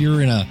reviewed. If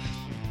you're in a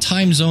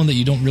time zone that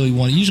you don't really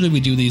want, usually we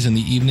do these in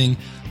the evening.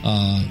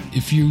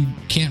 If you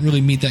can't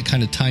really meet that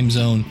kind of time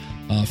zone,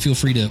 feel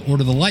free to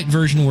order the light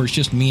version where it's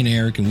just me and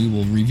Eric, and we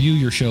will review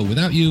your show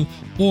without you.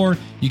 Or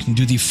you can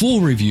do the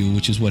full review,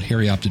 which is what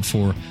Harry opted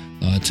for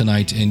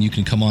tonight, and you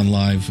can come on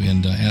live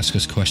and ask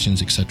us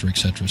questions, etc.,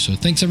 etc. So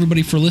thanks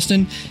everybody for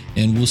listening,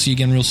 and we'll see you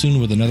again real soon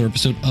with another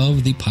episode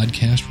of the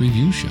Podcast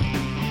Review Show.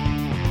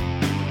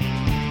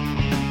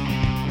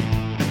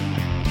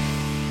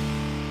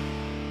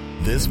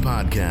 This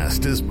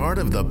podcast is part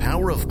of the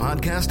Power of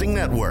Podcasting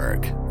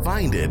Network.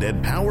 Find it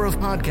at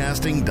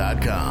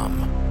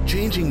powerofpodcasting.com.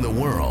 Changing the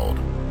world,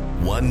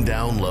 one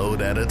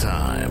download at a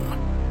time.